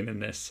brilliant in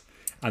this,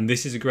 and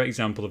this is a great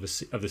example of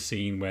the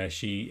scene where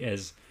she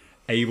is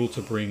able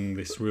to bring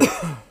this real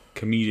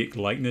comedic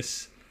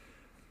lightness.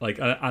 Like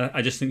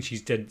I just think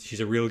she's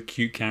a real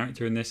cute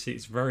character in this.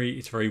 It's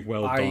very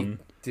well done.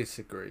 I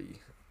disagree.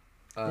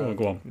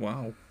 Go on.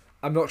 Wow.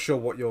 I'm not sure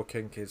what your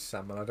kink is,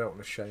 Sam, and I don't want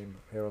to shame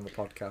here on the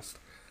podcast.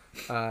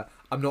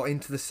 I'm not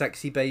into the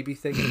sexy baby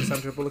thing that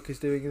Sandra Bullock is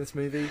doing in this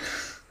movie.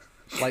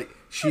 Like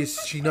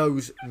she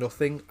knows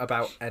nothing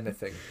about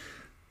anything,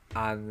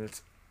 and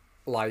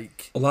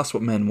like. Well, that's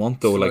what men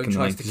want, though. Like in the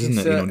 90s, isn't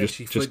it? You know,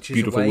 just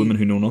beautiful women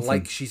who know nothing.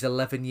 Like she's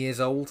 11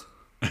 years old.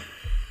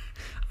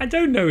 I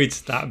don't know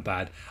it's that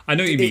bad. I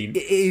know what you mean.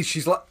 It is.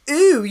 She's like,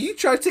 ooh, you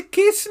tried to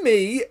kiss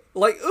me.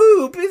 Like,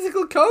 ooh,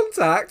 physical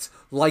contact.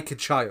 Like a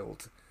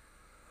child.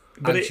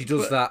 But and she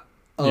does that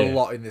a yeah.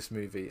 lot in this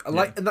movie. And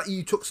and that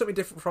you took something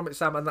different from it,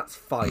 Sam, and that's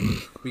fine.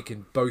 We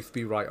can both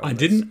be right on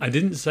this. I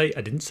didn't say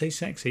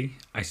sexy.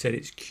 I said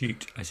it's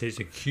cute. I said it's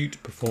a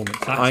cute performance.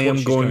 That's I am what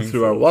she's going through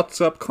for. our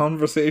WhatsApp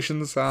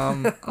conversation,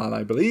 Sam, and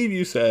I believe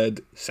you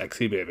said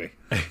 "sexy baby."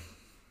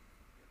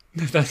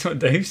 That's what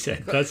Dave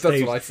said. That's what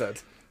I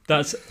said.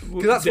 That's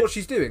what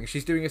she's doing.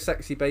 She's doing a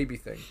sexy baby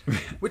thing,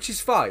 which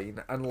is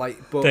fine. And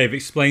like, but Dave,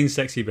 explain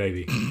sexy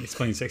baby.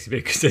 Explain sexy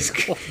baby because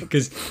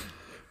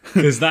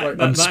that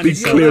And that speak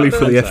is clearly that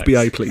for the context.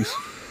 FBI, please.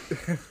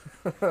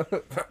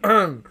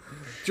 Do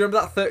you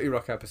remember that 30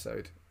 Rock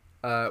episode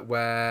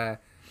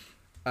where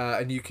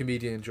a new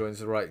comedian joins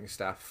the writing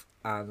staff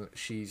and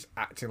she's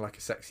acting like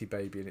a sexy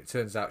baby, and it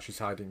turns out she's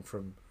hiding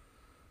from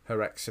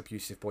her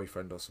ex-abusive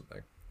boyfriend or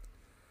something?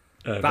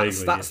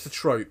 That's yes. the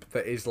trope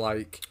that is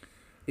like,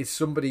 is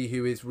somebody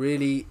who is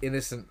really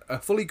innocent, a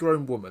fully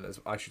grown woman, as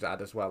I should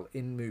add as well,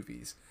 in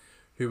movies,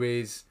 who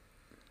is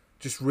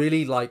just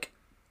really like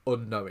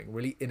unknowing,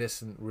 really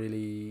innocent,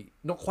 really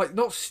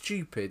not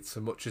stupid so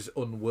much as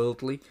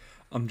unworldly.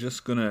 I'm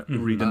just going to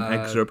read an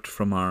excerpt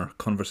from our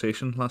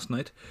conversation last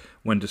night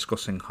when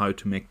discussing how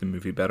to make the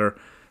movie better.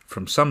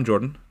 From Sam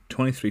Jordan,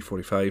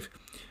 2345.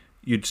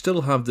 You'd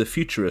still have the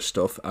futurist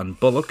stuff, and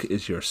Bullock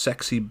is your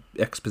sexy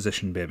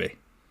exposition baby.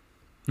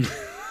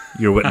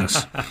 Your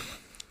witness.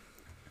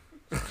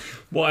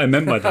 What I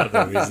meant by that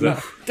though is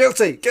that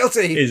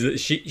Guilty. is that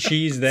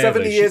she's there.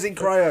 70 though. years in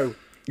cryo.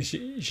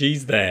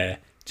 She's there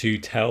to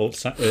tell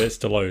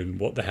Stallone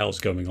what the hell's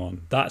going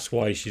on. That's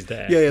why she's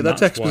there. Yeah, And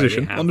that's why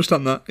exposition. they have-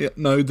 Understand that. Yeah.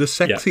 Now, the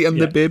sexy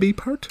and the baby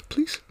part,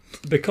 please.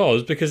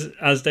 Because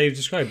as Dave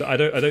described, I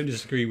don't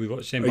disagree with what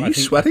you're saying. Are but you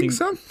sweating,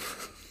 Sam?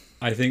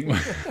 I think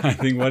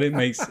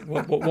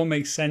what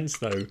makes sense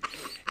though,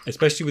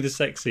 especially with the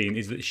sex scene,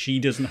 is that she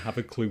doesn't have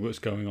a clue what's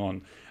going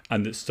on,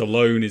 and that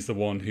Stallone is the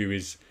one who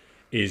is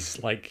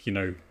like, you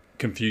know,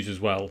 confused as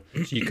well.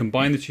 So you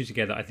combine the two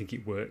together, I think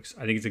it works.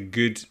 I think it's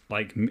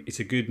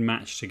a good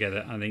match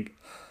together. I think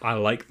I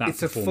like that.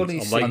 It's a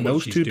performance. funny I like And what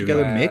those she's two doing.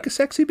 together make a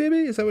sexy baby?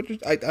 Is that what you're...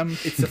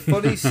 It's a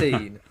funny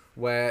scene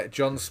where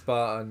John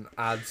Spartan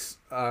adds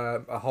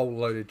a whole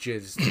load of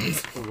jizz to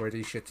his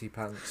already shitty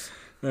pants.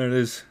 There it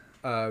is.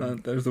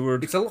 There's the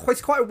word.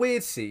 It's quite a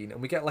weird scene,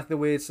 and we get like the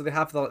weird. So they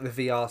have the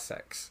VR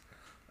sex,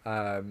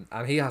 and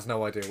he has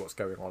no idea what's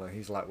going on, and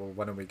he's like, "Well,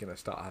 when are we going to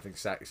start having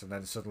sex?" And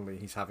then suddenly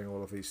he's having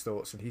all of these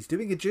thoughts, and he's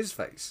doing a jizz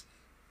face.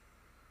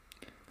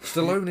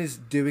 Stallone is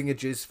doing a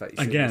jizz face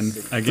Again,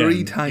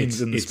 3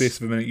 times in the space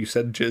of a minute you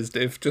said jizz,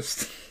 Dave.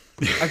 Just.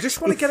 I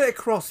just want to get it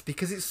across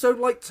because it's so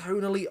like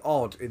tonally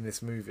odd in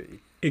this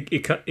movie. It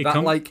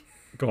That like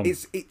go on.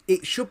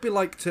 it should be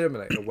like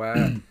Terminator,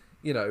 where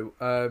you know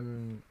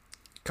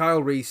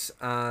Kyle Reese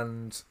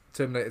and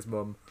Terminator's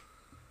mum,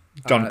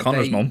 John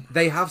Connor's mum.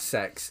 They have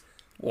sex.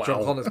 Wow.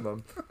 John Connor's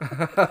mum.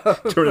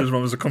 Terminator's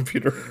mum is a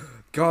computer.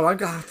 God, I'm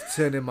gonna have to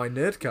turn in my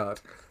nerd card.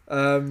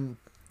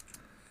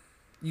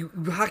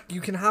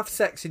 you can have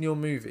sex in your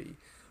movie,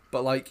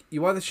 but like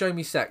you either show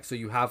me sex or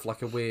you have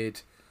like a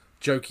weird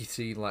jokey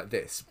scene like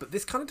this. But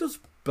this kind of does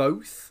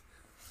both.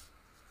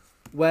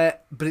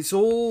 But it's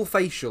all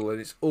facial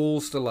and it's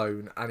all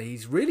Stallone, and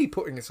he's really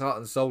putting his heart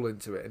and soul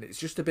into it, and it's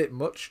just a bit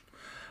much.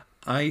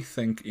 I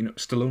think,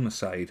 Stallone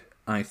aside,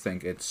 I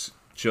think it's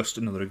just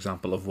another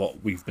example of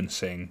what we've been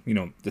saying,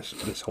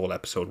 this whole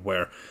episode,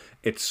 where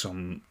it's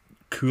some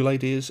cool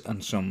ideas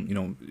and some,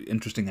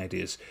 interesting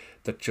ideas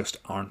that just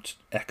aren't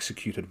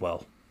executed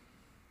well.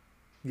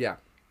 Yeah.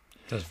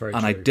 That's very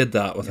and true. I did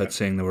that without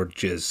saying the word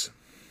jizz.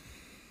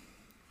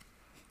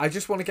 I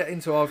just want to get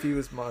into our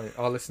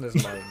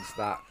listeners' minds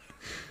that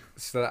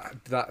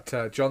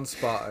John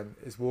Spartan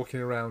is walking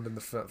around in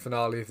the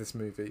finale of this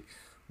movie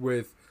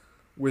with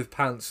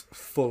pants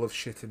full of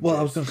shit and jizz.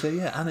 I was going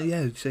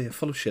to say,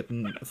 full of shit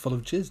and full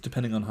of jizz,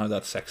 depending on how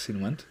that sex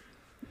scene went.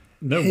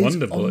 No His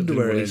wonder Bullock didn't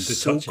underwear want him is to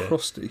so touch it.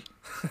 crusty.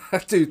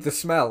 Dude, the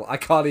smell, I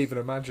can't even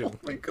imagine. Oh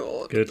my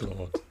god. Good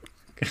lord.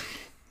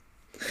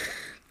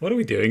 What are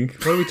we doing?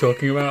 What are we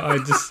talking about?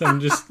 I'm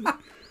just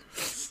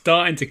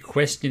starting to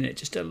question it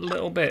just a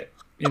little bit.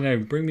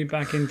 Bring me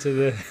back into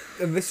the.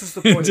 And this is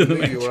the point of the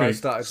movie where I matrix.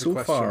 started to So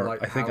question far,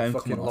 like I think how I'm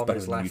fucking coming off long better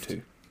is than you left.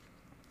 two.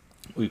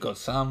 We've got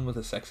Sam with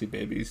the sexy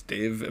babies,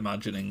 Dave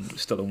imagining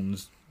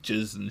Stallone's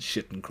jizz and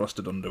shit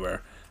encrusted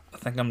underwear. I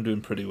think I'm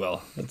doing pretty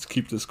well. Let's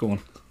keep this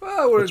going.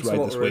 Well, we're Let's into ride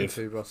what this we're wave.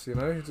 into, Ross.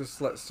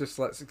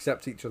 Let's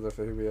accept each other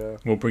for who we are.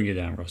 We'll bring you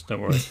down, Ross.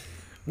 Don't worry.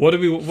 What do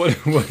we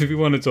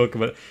want to talk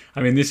about?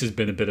 I mean, this has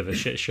been a bit of a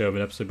shit show of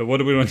an episode, but what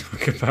do we want to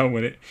talk about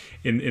when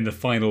in the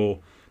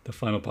final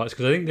parts?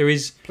 Because I think there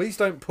is. Please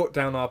don't put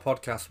down our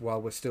podcast while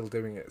we're still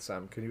doing it,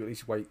 Sam. Can you at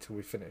least wait till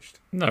we've finished?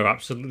 No,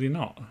 absolutely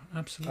not.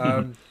 Absolutely.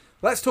 Not.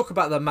 Let's talk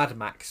about the Mad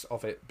Max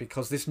of it,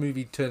 because this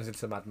movie turns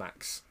into Mad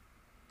Max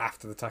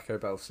after the Taco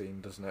Bell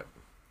scene, doesn't it?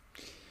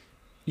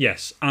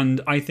 Yes,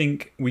 and I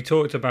think we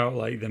talked about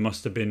like there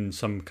must have been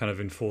some kind of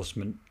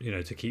enforcement,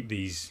 to keep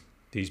these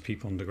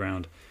people on the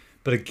ground.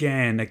 But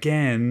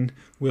again,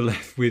 we're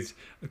left with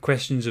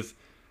questions of,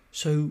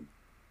 so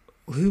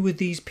who are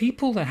these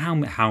people?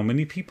 How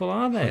many people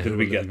are there? How did who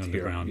we are get living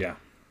here? underground? Yeah.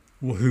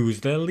 Well, who's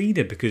their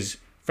leader? Because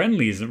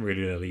Friendly isn't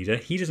really their leader.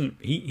 He doesn't.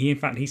 He in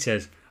fact he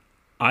says,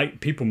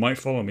 people might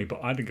follow me, but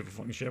I don't give a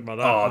fucking shit about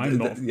that. I'm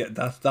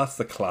not. That's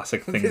the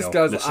classic thing. This though.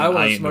 guy's Listen, I want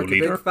I to ain't no smoke a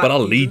leader, big fat but I'll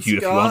lead you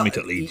if you cigar want me to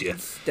and lead eat you.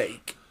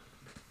 steak.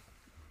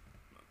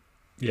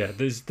 Yeah,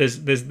 there's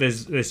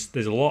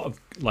a lot of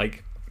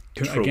like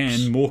Tropes.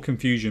 again more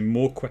confusion,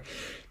 more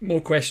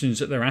questions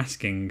that they're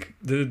asking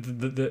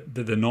that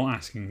they're not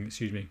asking.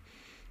 Excuse me,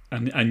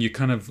 and you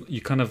kind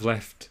of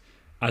left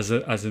as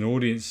an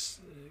audience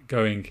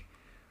going,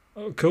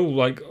 oh, cool,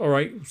 like all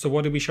right. So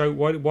what did we show?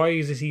 Why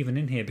is this even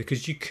in here?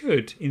 Because you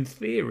could, in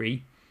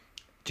theory,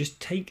 just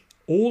take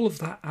all of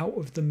that out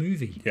of the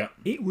movie. Yeah,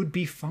 it would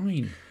be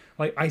fine.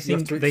 Like I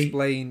think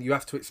you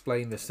have to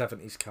explain the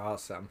 70s car,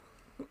 Sam.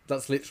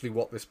 That's literally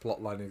what this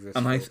plot line exists.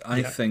 and for.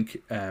 I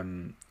think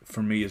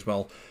for me as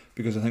well,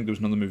 because I think there was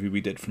another movie we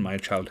did from my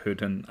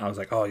childhood, and I was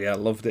like, oh yeah, I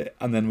loved it,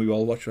 and then we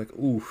all watched like,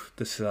 ooh,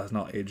 this has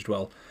not aged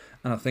well.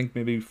 And I think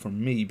maybe for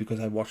me, because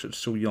I watched it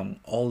so young,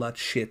 all that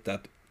shit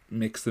that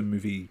makes the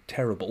movie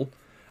terrible,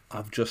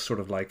 I've just sort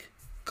of like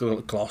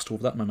glossed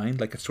over that in my mind,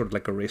 like it's sort of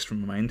like erased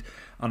from my mind,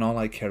 and all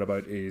I care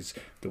about is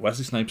the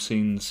Wesley Snipes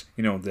scenes,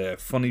 the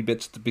funny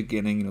bits at the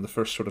beginning, the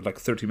first sort of like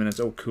 30 minutes,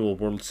 oh cool,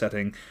 world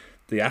setting,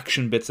 the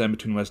action bits then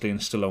between Wesley and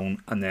Stallone,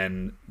 and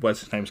then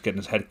Wesley Snipes getting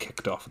his head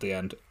kicked off at the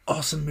end.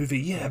 Awesome movie,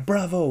 yeah,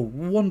 bravo,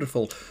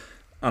 wonderful.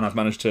 And I've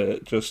managed to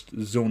just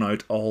zone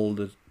out all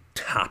the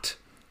tat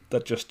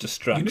that just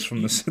distracts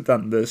from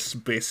this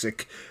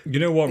basic. You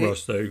know what,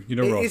 Ross? Though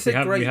Ross, it's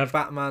a great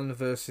Batman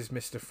versus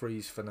Mr.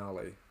 Freeze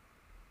finale.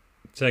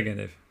 Say again,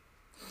 Dave.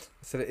 I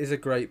said it is a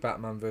great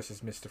Batman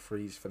versus Mr.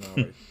 Freeze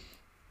finale.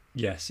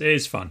 Yes, it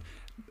is fun.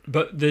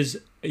 But there's,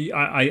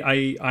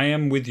 I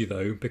am with you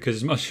though, because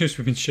as much as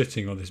we've been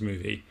shitting on this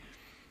movie,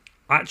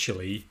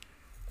 actually,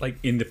 like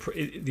in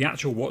the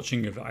actual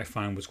watching of it, I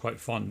found was quite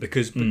fun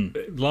because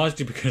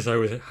largely because I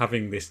was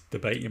having this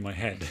debate in my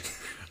head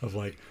of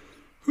like,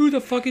 who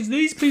the fuck is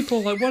these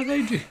people? Like, what do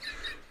they do?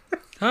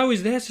 How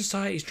is their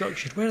society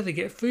structured? Where do they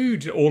get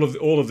food? All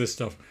of this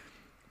stuff.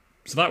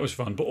 So that was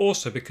fun, but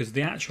also because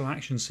the actual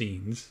action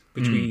scenes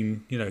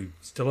between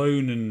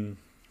Stallone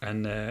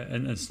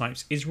and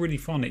Snipes is really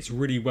fun. It's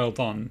really well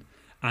done,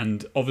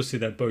 and obviously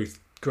they're both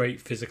great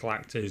physical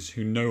actors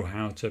who know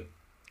how to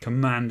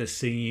command a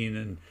scene,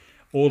 and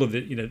all of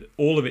it.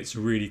 All of it's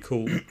really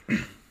cool.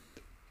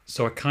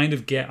 So I kind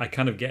of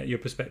get your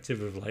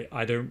perspective of like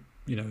I don't,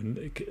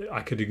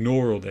 I could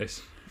ignore all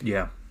this.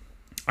 Yeah.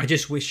 I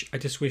just wish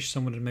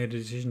someone had made a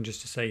decision just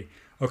to say,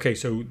 okay,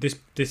 so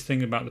this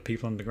thing about the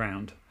people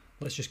underground,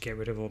 let's just get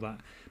rid of all that.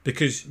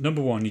 Because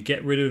number one, you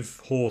get rid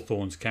of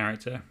Hawthorne's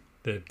character,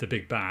 the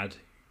big bad.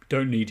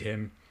 Don't need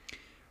him.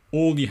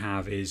 All you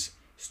have is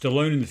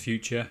Stallone in the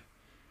future,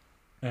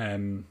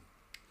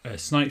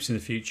 Snipes in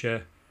the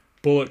future.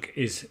 Bullock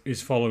is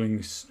Sexy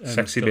Stallone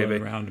baby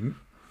around.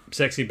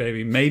 Sexy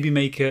baby. Maybe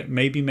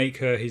make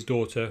her his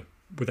daughter.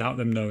 without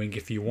them knowing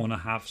if you want to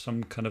have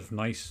some kind of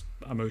nice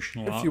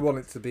emotional If arc. you want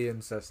it to be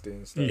incesty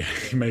instead. Yeah,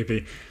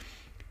 maybe.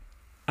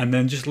 And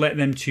then just let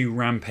them two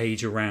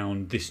rampage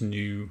around this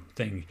new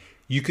thing.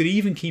 You could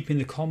even keep in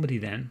the comedy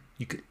then.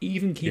 You could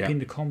even keep in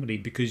the comedy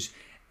because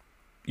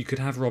you could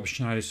have Rob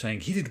Schneider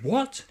saying, he did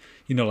what?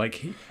 You know,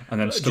 like... And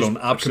then Stallone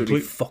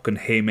absolutely fucking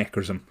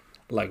haymakers him.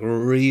 Like,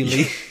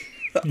 really?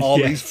 All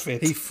these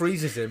fits. He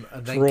freezes him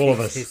and then For all of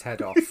kicks us. his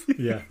head off.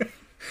 Yeah.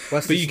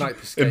 Wesley you can-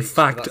 Snipes escapes, In so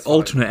fact, that's fine.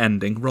 alternate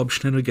ending, Rob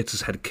Schneider gets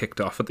his head kicked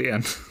off at the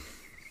end.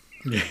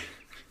 Yeah.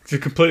 It's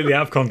completely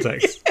out of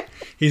context.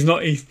 He's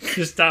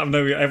just out of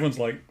nowhere. Everyone's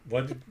like,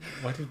 why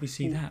did we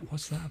see that?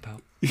 What's that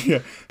about? Yeah.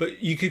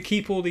 But you could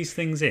keep all these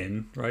things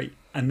in, right?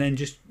 And then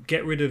just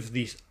get rid of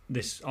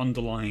this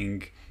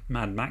underlying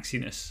Mad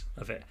Maxiness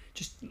of it.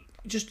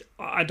 Just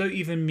I don't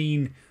even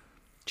mean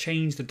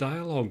change the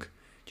dialogue.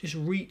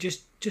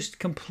 Just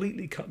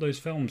completely cut those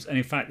films. And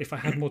in fact, if I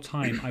had more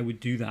time, I would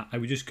do that. I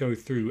would just go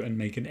through and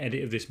make an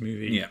edit of this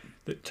movie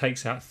that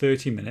takes out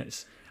 30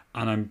 minutes,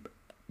 and I'm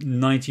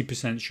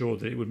 90% sure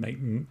that it would make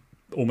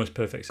almost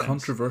perfect sense.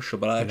 Controversial,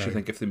 but I actually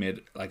think if they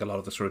made like a lot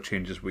of the sort of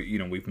changes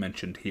we've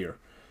mentioned here,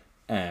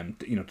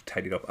 to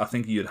tidy it up, I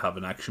think you'd have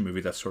an action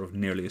movie that's sort of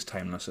nearly as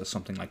timeless as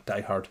something like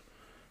Die Hard,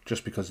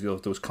 just because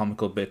of those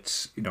comical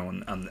bits,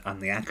 and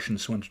the action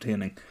is so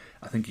entertaining.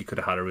 I think you could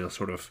have had a real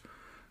sort of...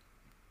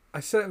 I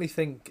certainly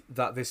think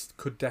that this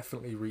could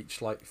definitely reach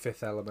like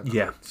Fifth Element.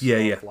 heights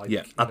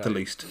of, at the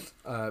least.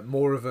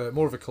 More of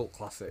a cult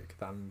classic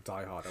than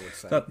Die Hard, I would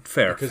say.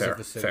 Because of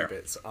the silly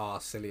bits are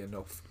silly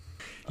enough.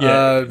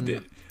 Yeah.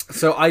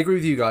 So I agree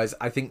with you guys.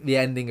 I think the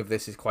ending of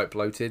this is quite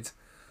bloated.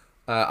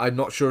 I'm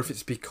not sure if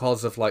it's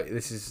because of like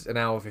this is an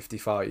hour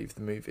 55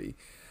 the movie,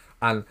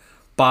 and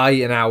by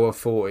an hour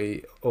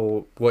 40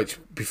 or which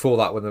before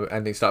that when the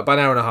ending started, by an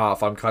hour and a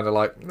half, I'm kind of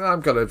like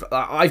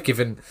I've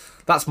given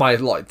that's my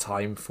allotted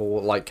time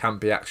for like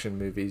campy action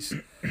movies,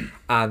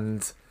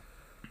 and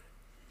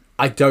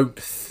I don't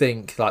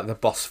think like the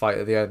boss fight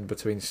at the end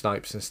between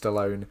Snipes and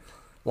Stallone,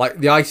 like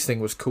the ice thing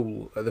was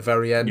cool at the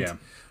very end,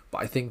 but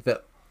I think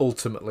that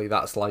ultimately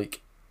that's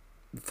like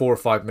 4 or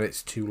 5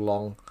 minutes too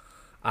long,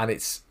 and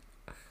it's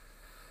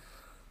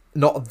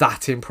not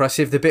that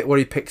impressive. The bit where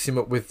he picks him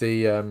up with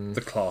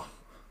the claw,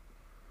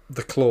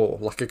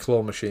 like a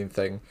claw machine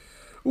thing.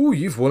 Ooh,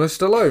 you've won a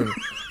Stallone.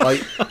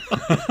 Like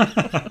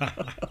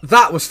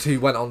that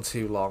went on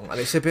too long, and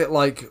it's a bit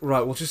like,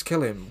 right, we'll just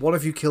kill him. One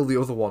of you kill the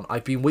other one.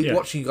 I've been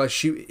watching you guys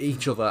shoot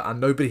each other,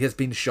 and nobody has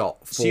been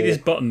shot. See this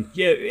button?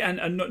 Yeah,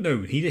 and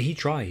no, he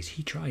tries.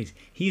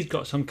 He's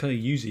got some kind of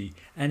Uzi,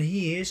 and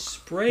he is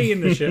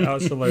spraying the shit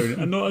out of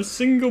Stallone, and not a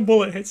single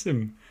bullet hits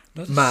him.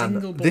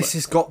 Man, this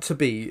has got to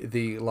be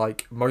the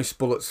like most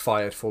bullets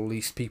fired for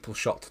least people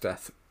shot to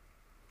death.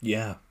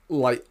 Yeah,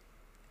 like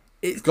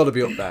it's got to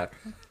be up there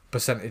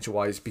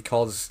percentage-wise,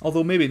 because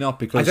although maybe not,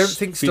 because I don't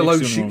think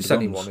Stallone shoots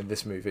anyone in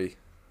this movie.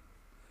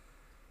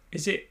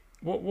 Is it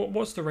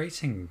what's the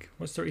rating?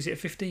 Is it a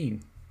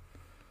 15?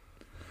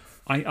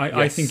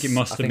 I think it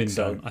must have been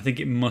done. I think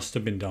it must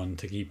have been done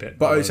to keep it.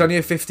 But it's only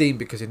a 15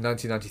 because in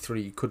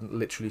 1993 you couldn't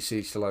literally see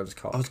Stallone's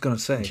cock. I was going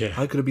to say,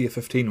 how could it be a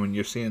 15 when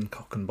you're seeing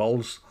cock and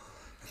balls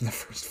in the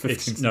first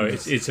 15?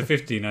 It's a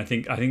 15. I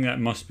think that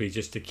must be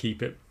just to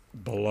keep it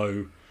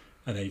below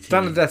an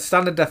 18.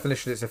 Standard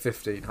definition, it's a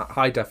 15.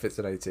 High def, it's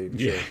an 18.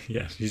 Sure.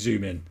 Yeah. You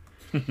zoom in.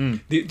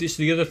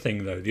 The other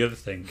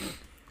thing,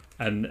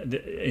 and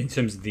in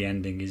terms of the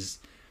ending, is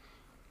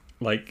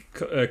like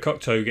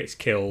Cocteau gets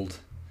killed,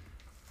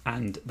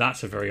 and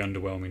that's a very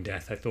underwhelming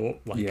death. I thought,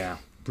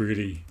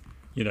 really,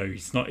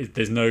 it's not.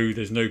 There's no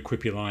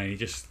quippy line. He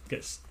just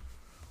gets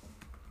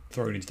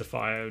thrown into the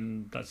fire,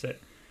 and that's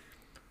it.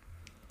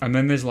 And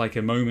then there's like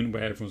a moment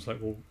where everyone's like,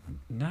 "Well,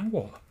 now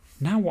what?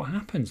 Now what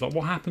happens? Like,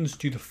 what happens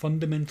to the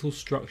fundamental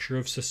structure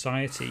of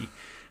society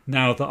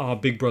now that our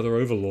big brother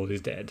overlord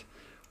is dead?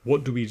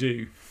 What do we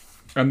do?"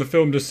 And the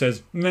film just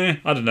says, "Nah,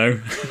 I don't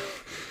know."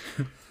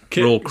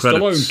 Roll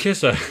credits. Stallone,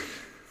 kiss her.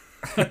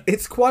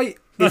 It's quite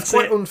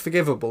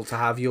unforgivable to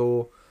have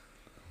your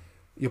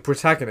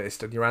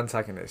protagonist and your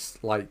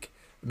antagonist like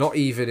not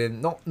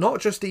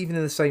just even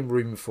in the same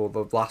room for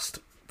the last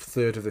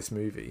third of this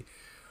movie,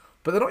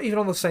 but they're not even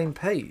on the same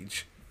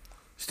page.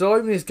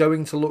 Stallone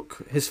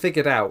has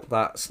figured out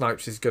that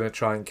Snipes is going to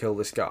try and kill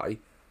this guy,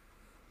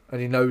 and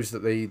he knows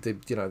that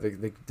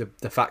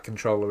the fat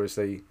controller is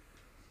the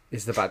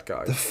bad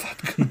guy. The fat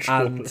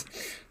controller. And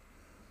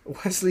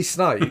Wesley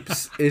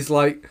Snipes is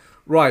like,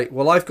 right,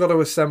 well, I've got to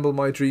assemble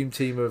my dream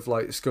team of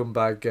like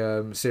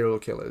scumbag serial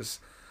killers,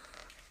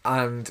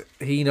 and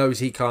he knows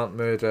he can't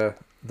murder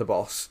the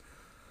boss,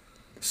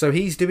 so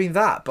he's doing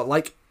that, but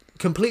like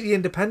completely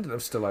independent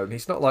of Stallone.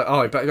 He's not like, oh,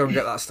 I better go and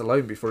get that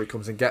Stallone before he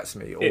comes and gets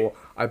me, or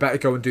I better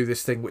go and do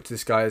this thing which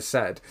this guy has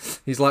said.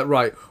 He's like,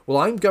 right, well,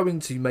 I'm going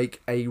to make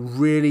a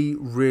really,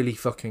 really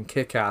fucking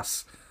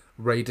kick-ass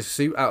Raider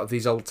suit out of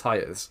these old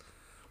tires,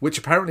 which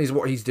apparently is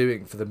what he's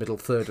doing for the middle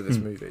third of this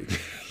movie.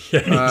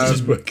 Yeah, he's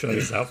just working on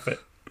his outfit.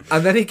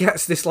 And then he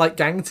gets this like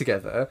gang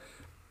together,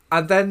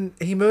 and then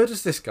he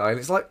murders this guy, and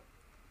it's like,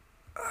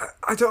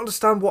 I don't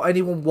understand what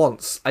anyone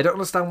wants. I don't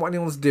understand what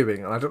anyone's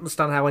doing, and I don't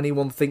understand how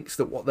anyone thinks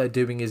that what they're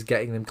doing is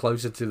getting them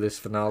closer to this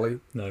finale.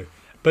 No,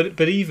 but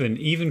even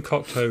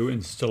Cocteau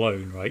and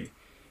Stallone, right?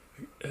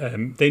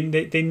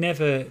 They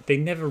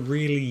never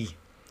really,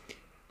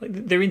 like,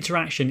 their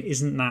interaction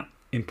isn't that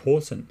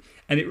important.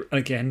 And it,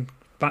 again,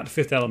 back to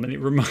Fifth Element, it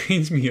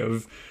reminds me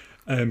of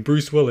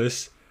Bruce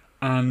Willis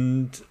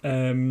and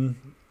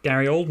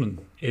Gary Oldman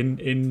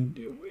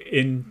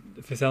in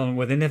Fifth Element,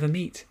 where they never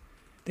meet.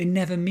 They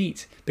never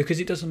meet because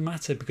it doesn't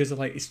matter, because they're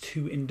like, it's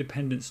two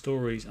independent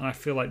stories, and I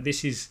feel like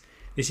this is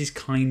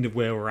kind of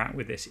where we're at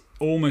with this. It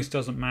almost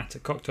doesn't matter.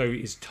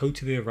 Cocteau is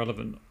totally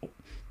irrelevant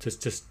to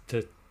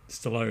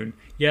Stallone.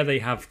 Yeah, they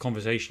have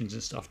conversations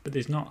and stuff, but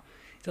it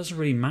doesn't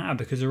really matter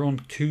because they're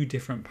on two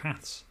different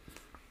paths.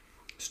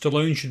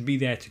 Stallone should be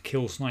there to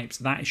kill Snipes.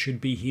 That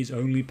should be his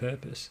only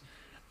purpose,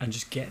 and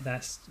just get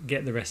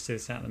the rest of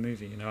this out of the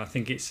movie. You know, I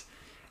think it's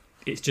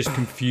just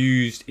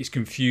confused. It's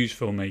confused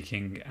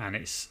filmmaking, and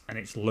it's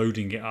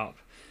loading it up.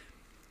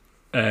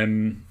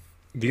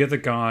 The other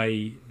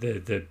guy,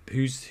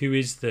 who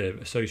is the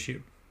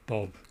associate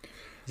Bob?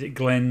 Is it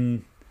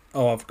Glenn?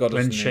 Oh, I've got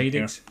Glenn his name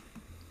here. Shadix.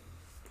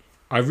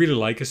 I really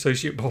like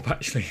Associate Bob,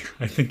 actually.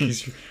 I think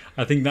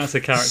that's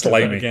a character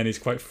Slimy. that, again, is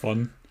quite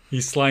fun.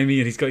 He's slimy,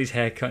 and he's got his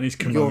hair cut and his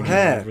kimono. Your and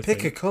hair, everything.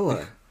 pick a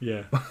colour.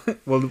 Yeah,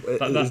 Well,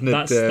 isn't it?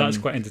 that's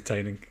quite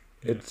entertaining.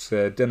 Yeah. It's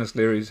Dennis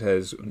Leary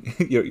says,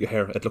 your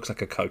hair, it looks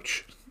like a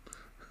couch.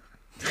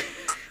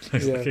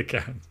 Looks Yeah. like a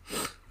can.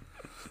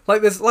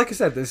 Like I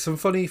said, there's some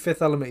funny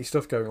Fifth Element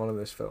stuff going on in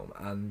this film,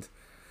 and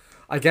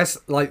I guess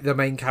like the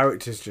main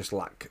characters just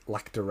lack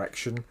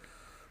direction.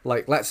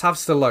 Like, let's have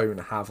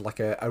Stallone have like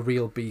a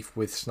real beef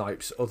with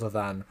Snipes, other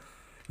than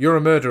you're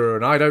a murderer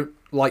and I don't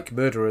like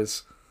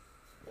murderers.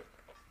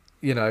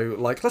 You know,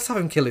 like, let's have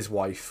him kill his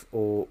wife,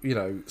 or, you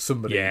know,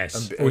 somebody.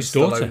 Yes, and or his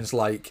daughter. Stallone's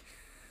like,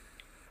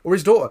 or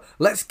his daughter.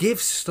 Let's give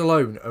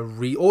Stallone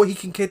or he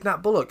can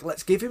kidnap Bullock.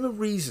 Let's give him a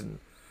reason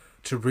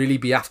to really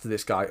be after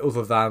this guy,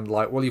 other than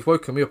like, well, you've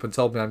woken me up and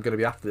told me I'm going to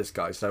be after this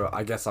guy, so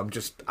I guess I'm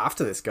just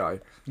after this guy.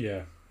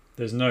 Yeah,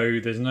 there's no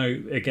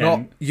again.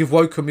 Not, you've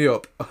woken me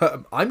up.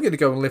 I'm going to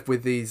go and live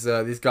with these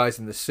guys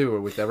in the sewer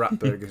with their rat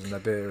burgers and their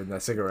beer and their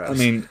cigarettes. I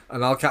mean,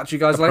 and I'll catch you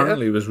guys apparently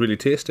later. it was really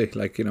tasty.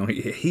 Like, you know,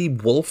 he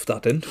wolfed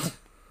that in.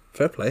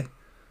 Fair play.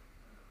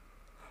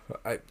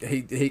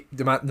 The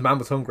man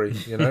was hungry,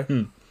 you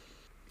know.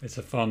 It's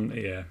a fun.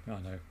 Yeah, I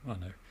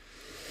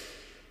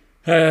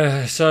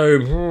know.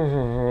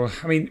 So,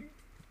 I mean,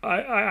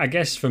 I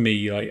guess for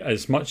me, like,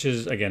 as much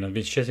as, again, I've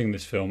been shitting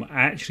this film,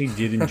 I actually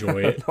did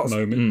enjoy it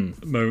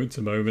moment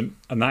to moment,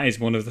 and that is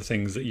one of the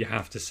things that you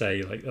have to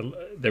say. Like,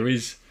 there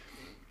is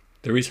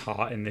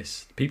heart in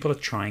this. People are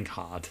trying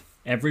hard.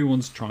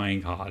 Everyone's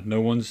trying hard.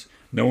 No one's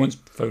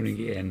phoning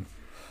it in.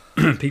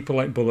 People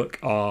like Bullock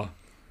are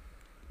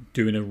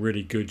doing a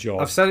really good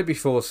job. I've said it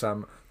before,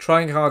 Sam.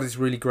 Trying hard is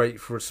really great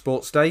for a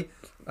sports day,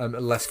 and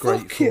less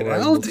great for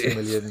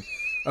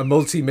a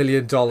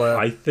multi-million dollar.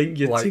 I think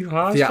you're too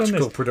harsh theatrical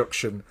on this.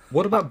 Production.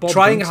 What about Bob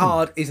trying Gunton?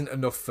 hard isn't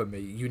enough for me.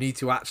 You need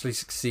to actually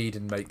succeed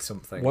and make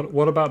something.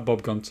 What about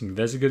Bob Gunton?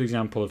 There's a good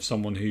example of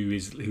someone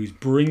who's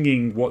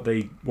bringing what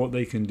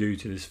they can do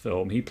to this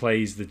film. He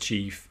plays the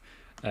chief.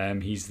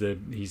 He's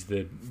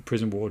the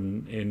prison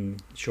warden in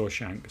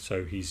Shawshank,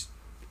 so he's,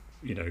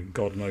 you know,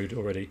 God mode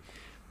already.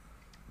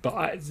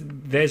 But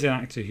there's an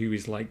actor who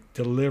is like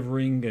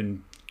delivering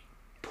and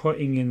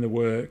putting in the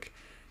work,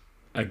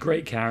 a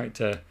great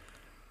character,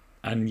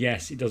 and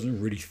yes, it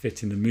doesn't really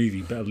fit in the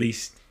movie, but at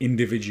least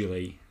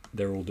individually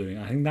they're all doing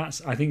it.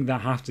 I think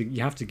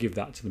you have to give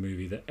that to the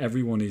movie, that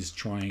everyone is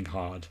trying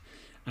hard,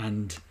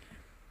 and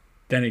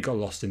then it got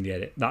lost in the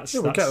edit.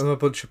 We'll get them a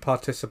bunch of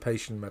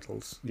participation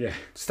medals. Yeah.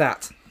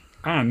 Stat.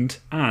 And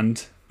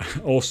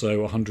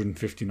also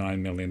 $159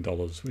 million,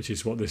 which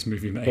is what this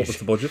movie made. What was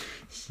the budget?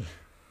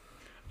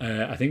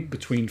 I think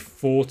between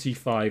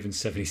 45 and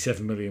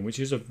 77 million, which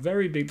is a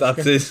very big That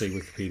discrepancy,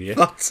 is- Wikipedia.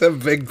 That's a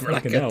big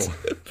Fucking bracket. hell.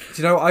 Do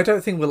you know, I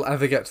don't think we'll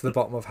ever get to the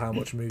bottom of how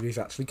much movies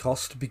actually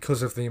cost,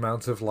 because of the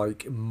amount of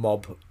like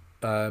mob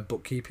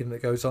bookkeeping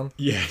that goes on.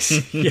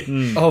 Yes.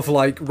 Yeah. Of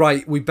like,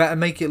 right, we better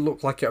make it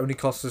look like it only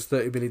costs us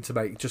 30 million to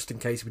make, just in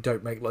case we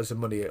don't make loads of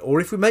money.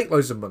 Or if we make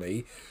loads of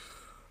money,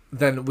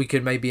 then we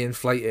can maybe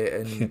inflate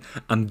it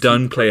And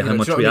downplay You how know,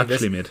 much do you know we what I mean?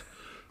 actually made.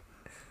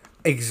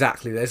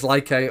 Exactly. There's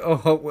like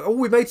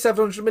we made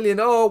 700 million.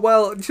 Oh,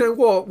 well, do you know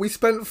what? We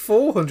spent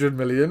 400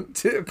 million.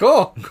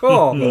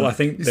 Well, I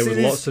think You there see was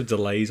these- lots of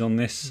delays on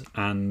this,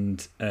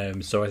 and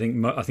so I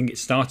think it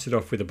started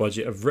off with a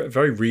budget, a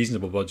very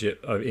reasonable budget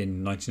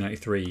in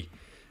 1993,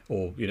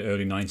 or, you know,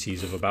 early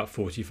 90s, of about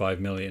 45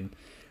 million,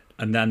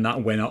 and then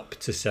that went up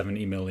to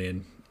 70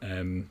 million.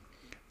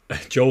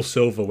 Producer Joel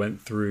Silver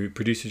went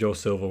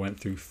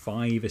through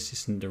 5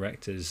 assistant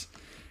directors,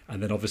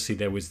 and then obviously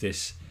there was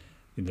this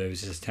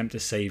attempt to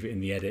save it in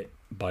the edit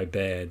by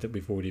Baird that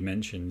we've already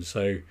mentioned.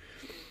 So,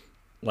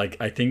 like,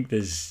 I think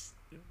there's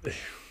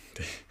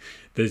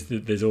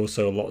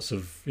also lots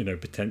of, you know,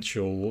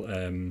 potential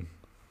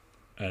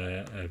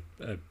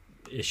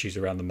issues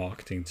around the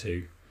marketing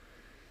too.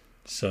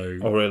 So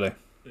Oh, really?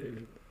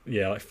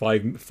 yeah, like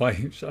five.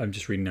 I'm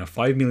just reading now.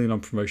 5 million on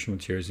promotional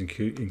materials,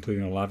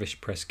 including a lavish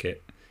press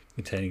kit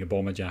containing a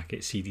bomber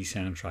jacket, CD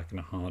soundtrack, and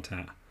a hard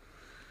hat.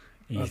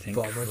 And you think,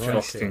 Bomber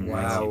Christ jacket, almighty,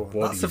 wow,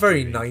 what that's are a you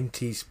very doing?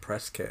 90s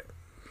press kit.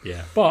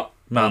 Yeah, but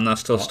Man, that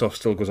stuff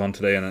still goes on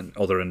today in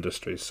other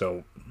industries.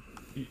 So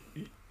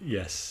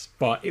yes,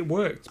 but it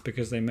worked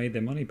because they made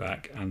their money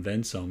back and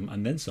then some,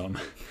 and then some.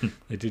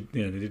 They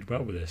did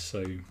well with this.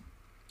 So,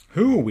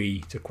 who are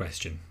we to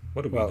question?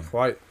 What are we? Well,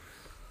 quite.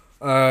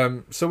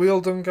 So we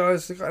all done,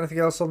 guys? Got anything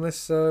else on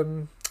this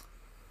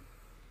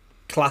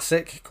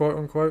classic, quote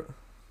unquote?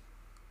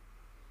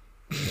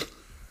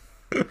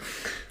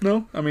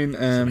 no, I mean,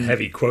 Some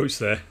heavy quotes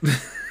there.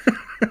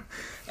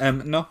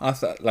 no, I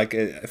thought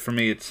for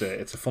me, it's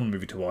a fun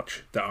movie to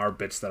watch. There are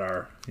bits that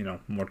are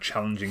more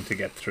challenging to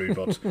get through,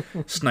 but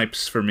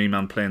Snipes for me,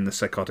 man, playing the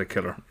psychotic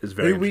killer is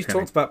very. We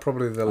entertaining. talked about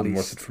probably the And least,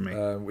 worth it for me.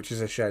 which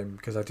is a shame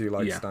because I do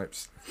like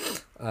Snipes.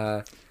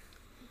 I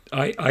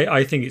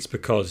think it's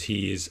because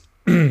he is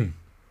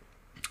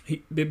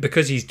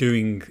because he's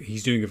doing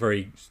a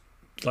very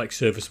like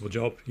serviceable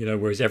job,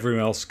 whereas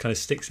everyone else kind of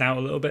sticks out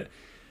a little bit.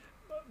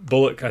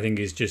 Bullock, I think,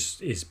 is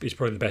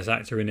probably the best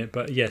actor in it,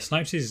 but yeah,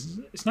 Snipes is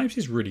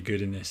really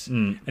good in this,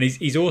 and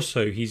he's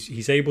also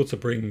able to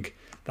bring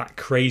that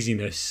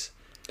craziness,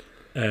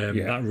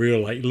 that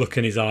real like look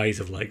in his eyes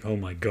of like, oh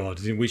my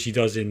god, which he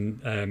does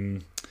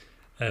in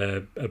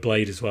a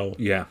Blade as well.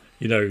 Yeah,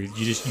 you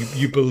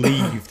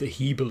believe that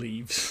he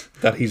believes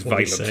that he's what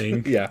violent. He's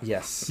saying. Yeah,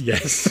 yes,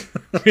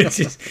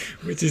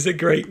 which is a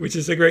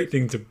great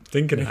thing to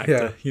think an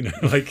actor.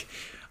 Like.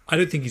 I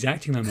don't think he's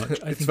acting that much.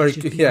 It's very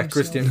good. Yeah,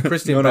 Christian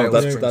Bale. No,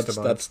 that's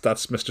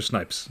Mr.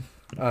 Snipes.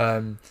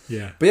 But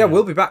yeah,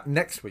 we'll be back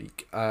next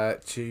week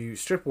to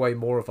strip away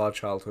more of our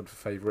childhood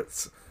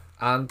favourites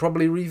and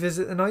probably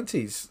revisit the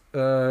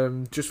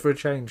 90s, just for a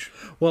change.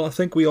 Well, I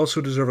think we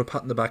also deserve a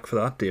pat on the back for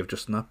that, Dave,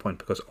 just on that point,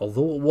 because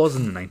although it was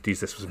in the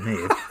 90s this was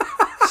made,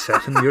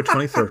 set in the year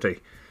 2030,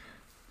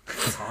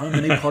 how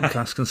many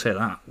podcasts can say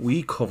that?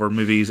 We cover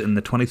movies in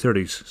the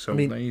 2030s. So I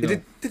mean, there you go.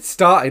 it did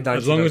start in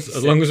 1996,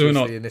 as long as we're was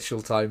not the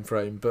initial time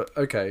frame, but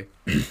okay.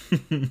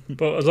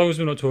 But as long as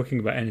we're not talking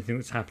about anything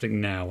that's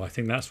happening now, I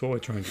think that's what we're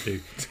trying to do.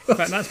 In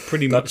fact, that's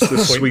pretty much That's the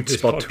point sweet of this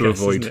spot to podcast,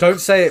 avoid. isn't it? Don't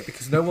say it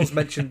because no one's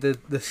mentioned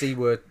the C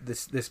word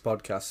this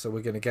podcast, so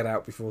we're going to get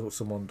out before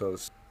someone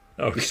does.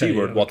 Okay, The C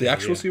word. What, the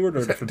actual yeah. C word or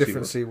a different C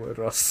word? C word,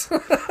 Ross.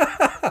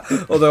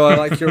 Although I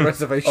like your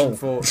reservation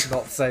for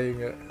not saying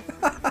it.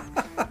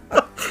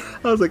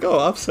 I was like, oh,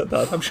 I've said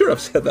that. I'm sure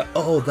I've said that.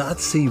 Oh, that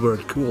C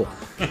word. Cool.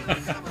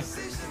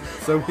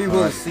 So we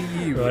will see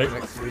you Right.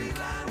 next week.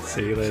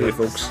 See you See later. you,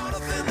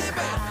 folks.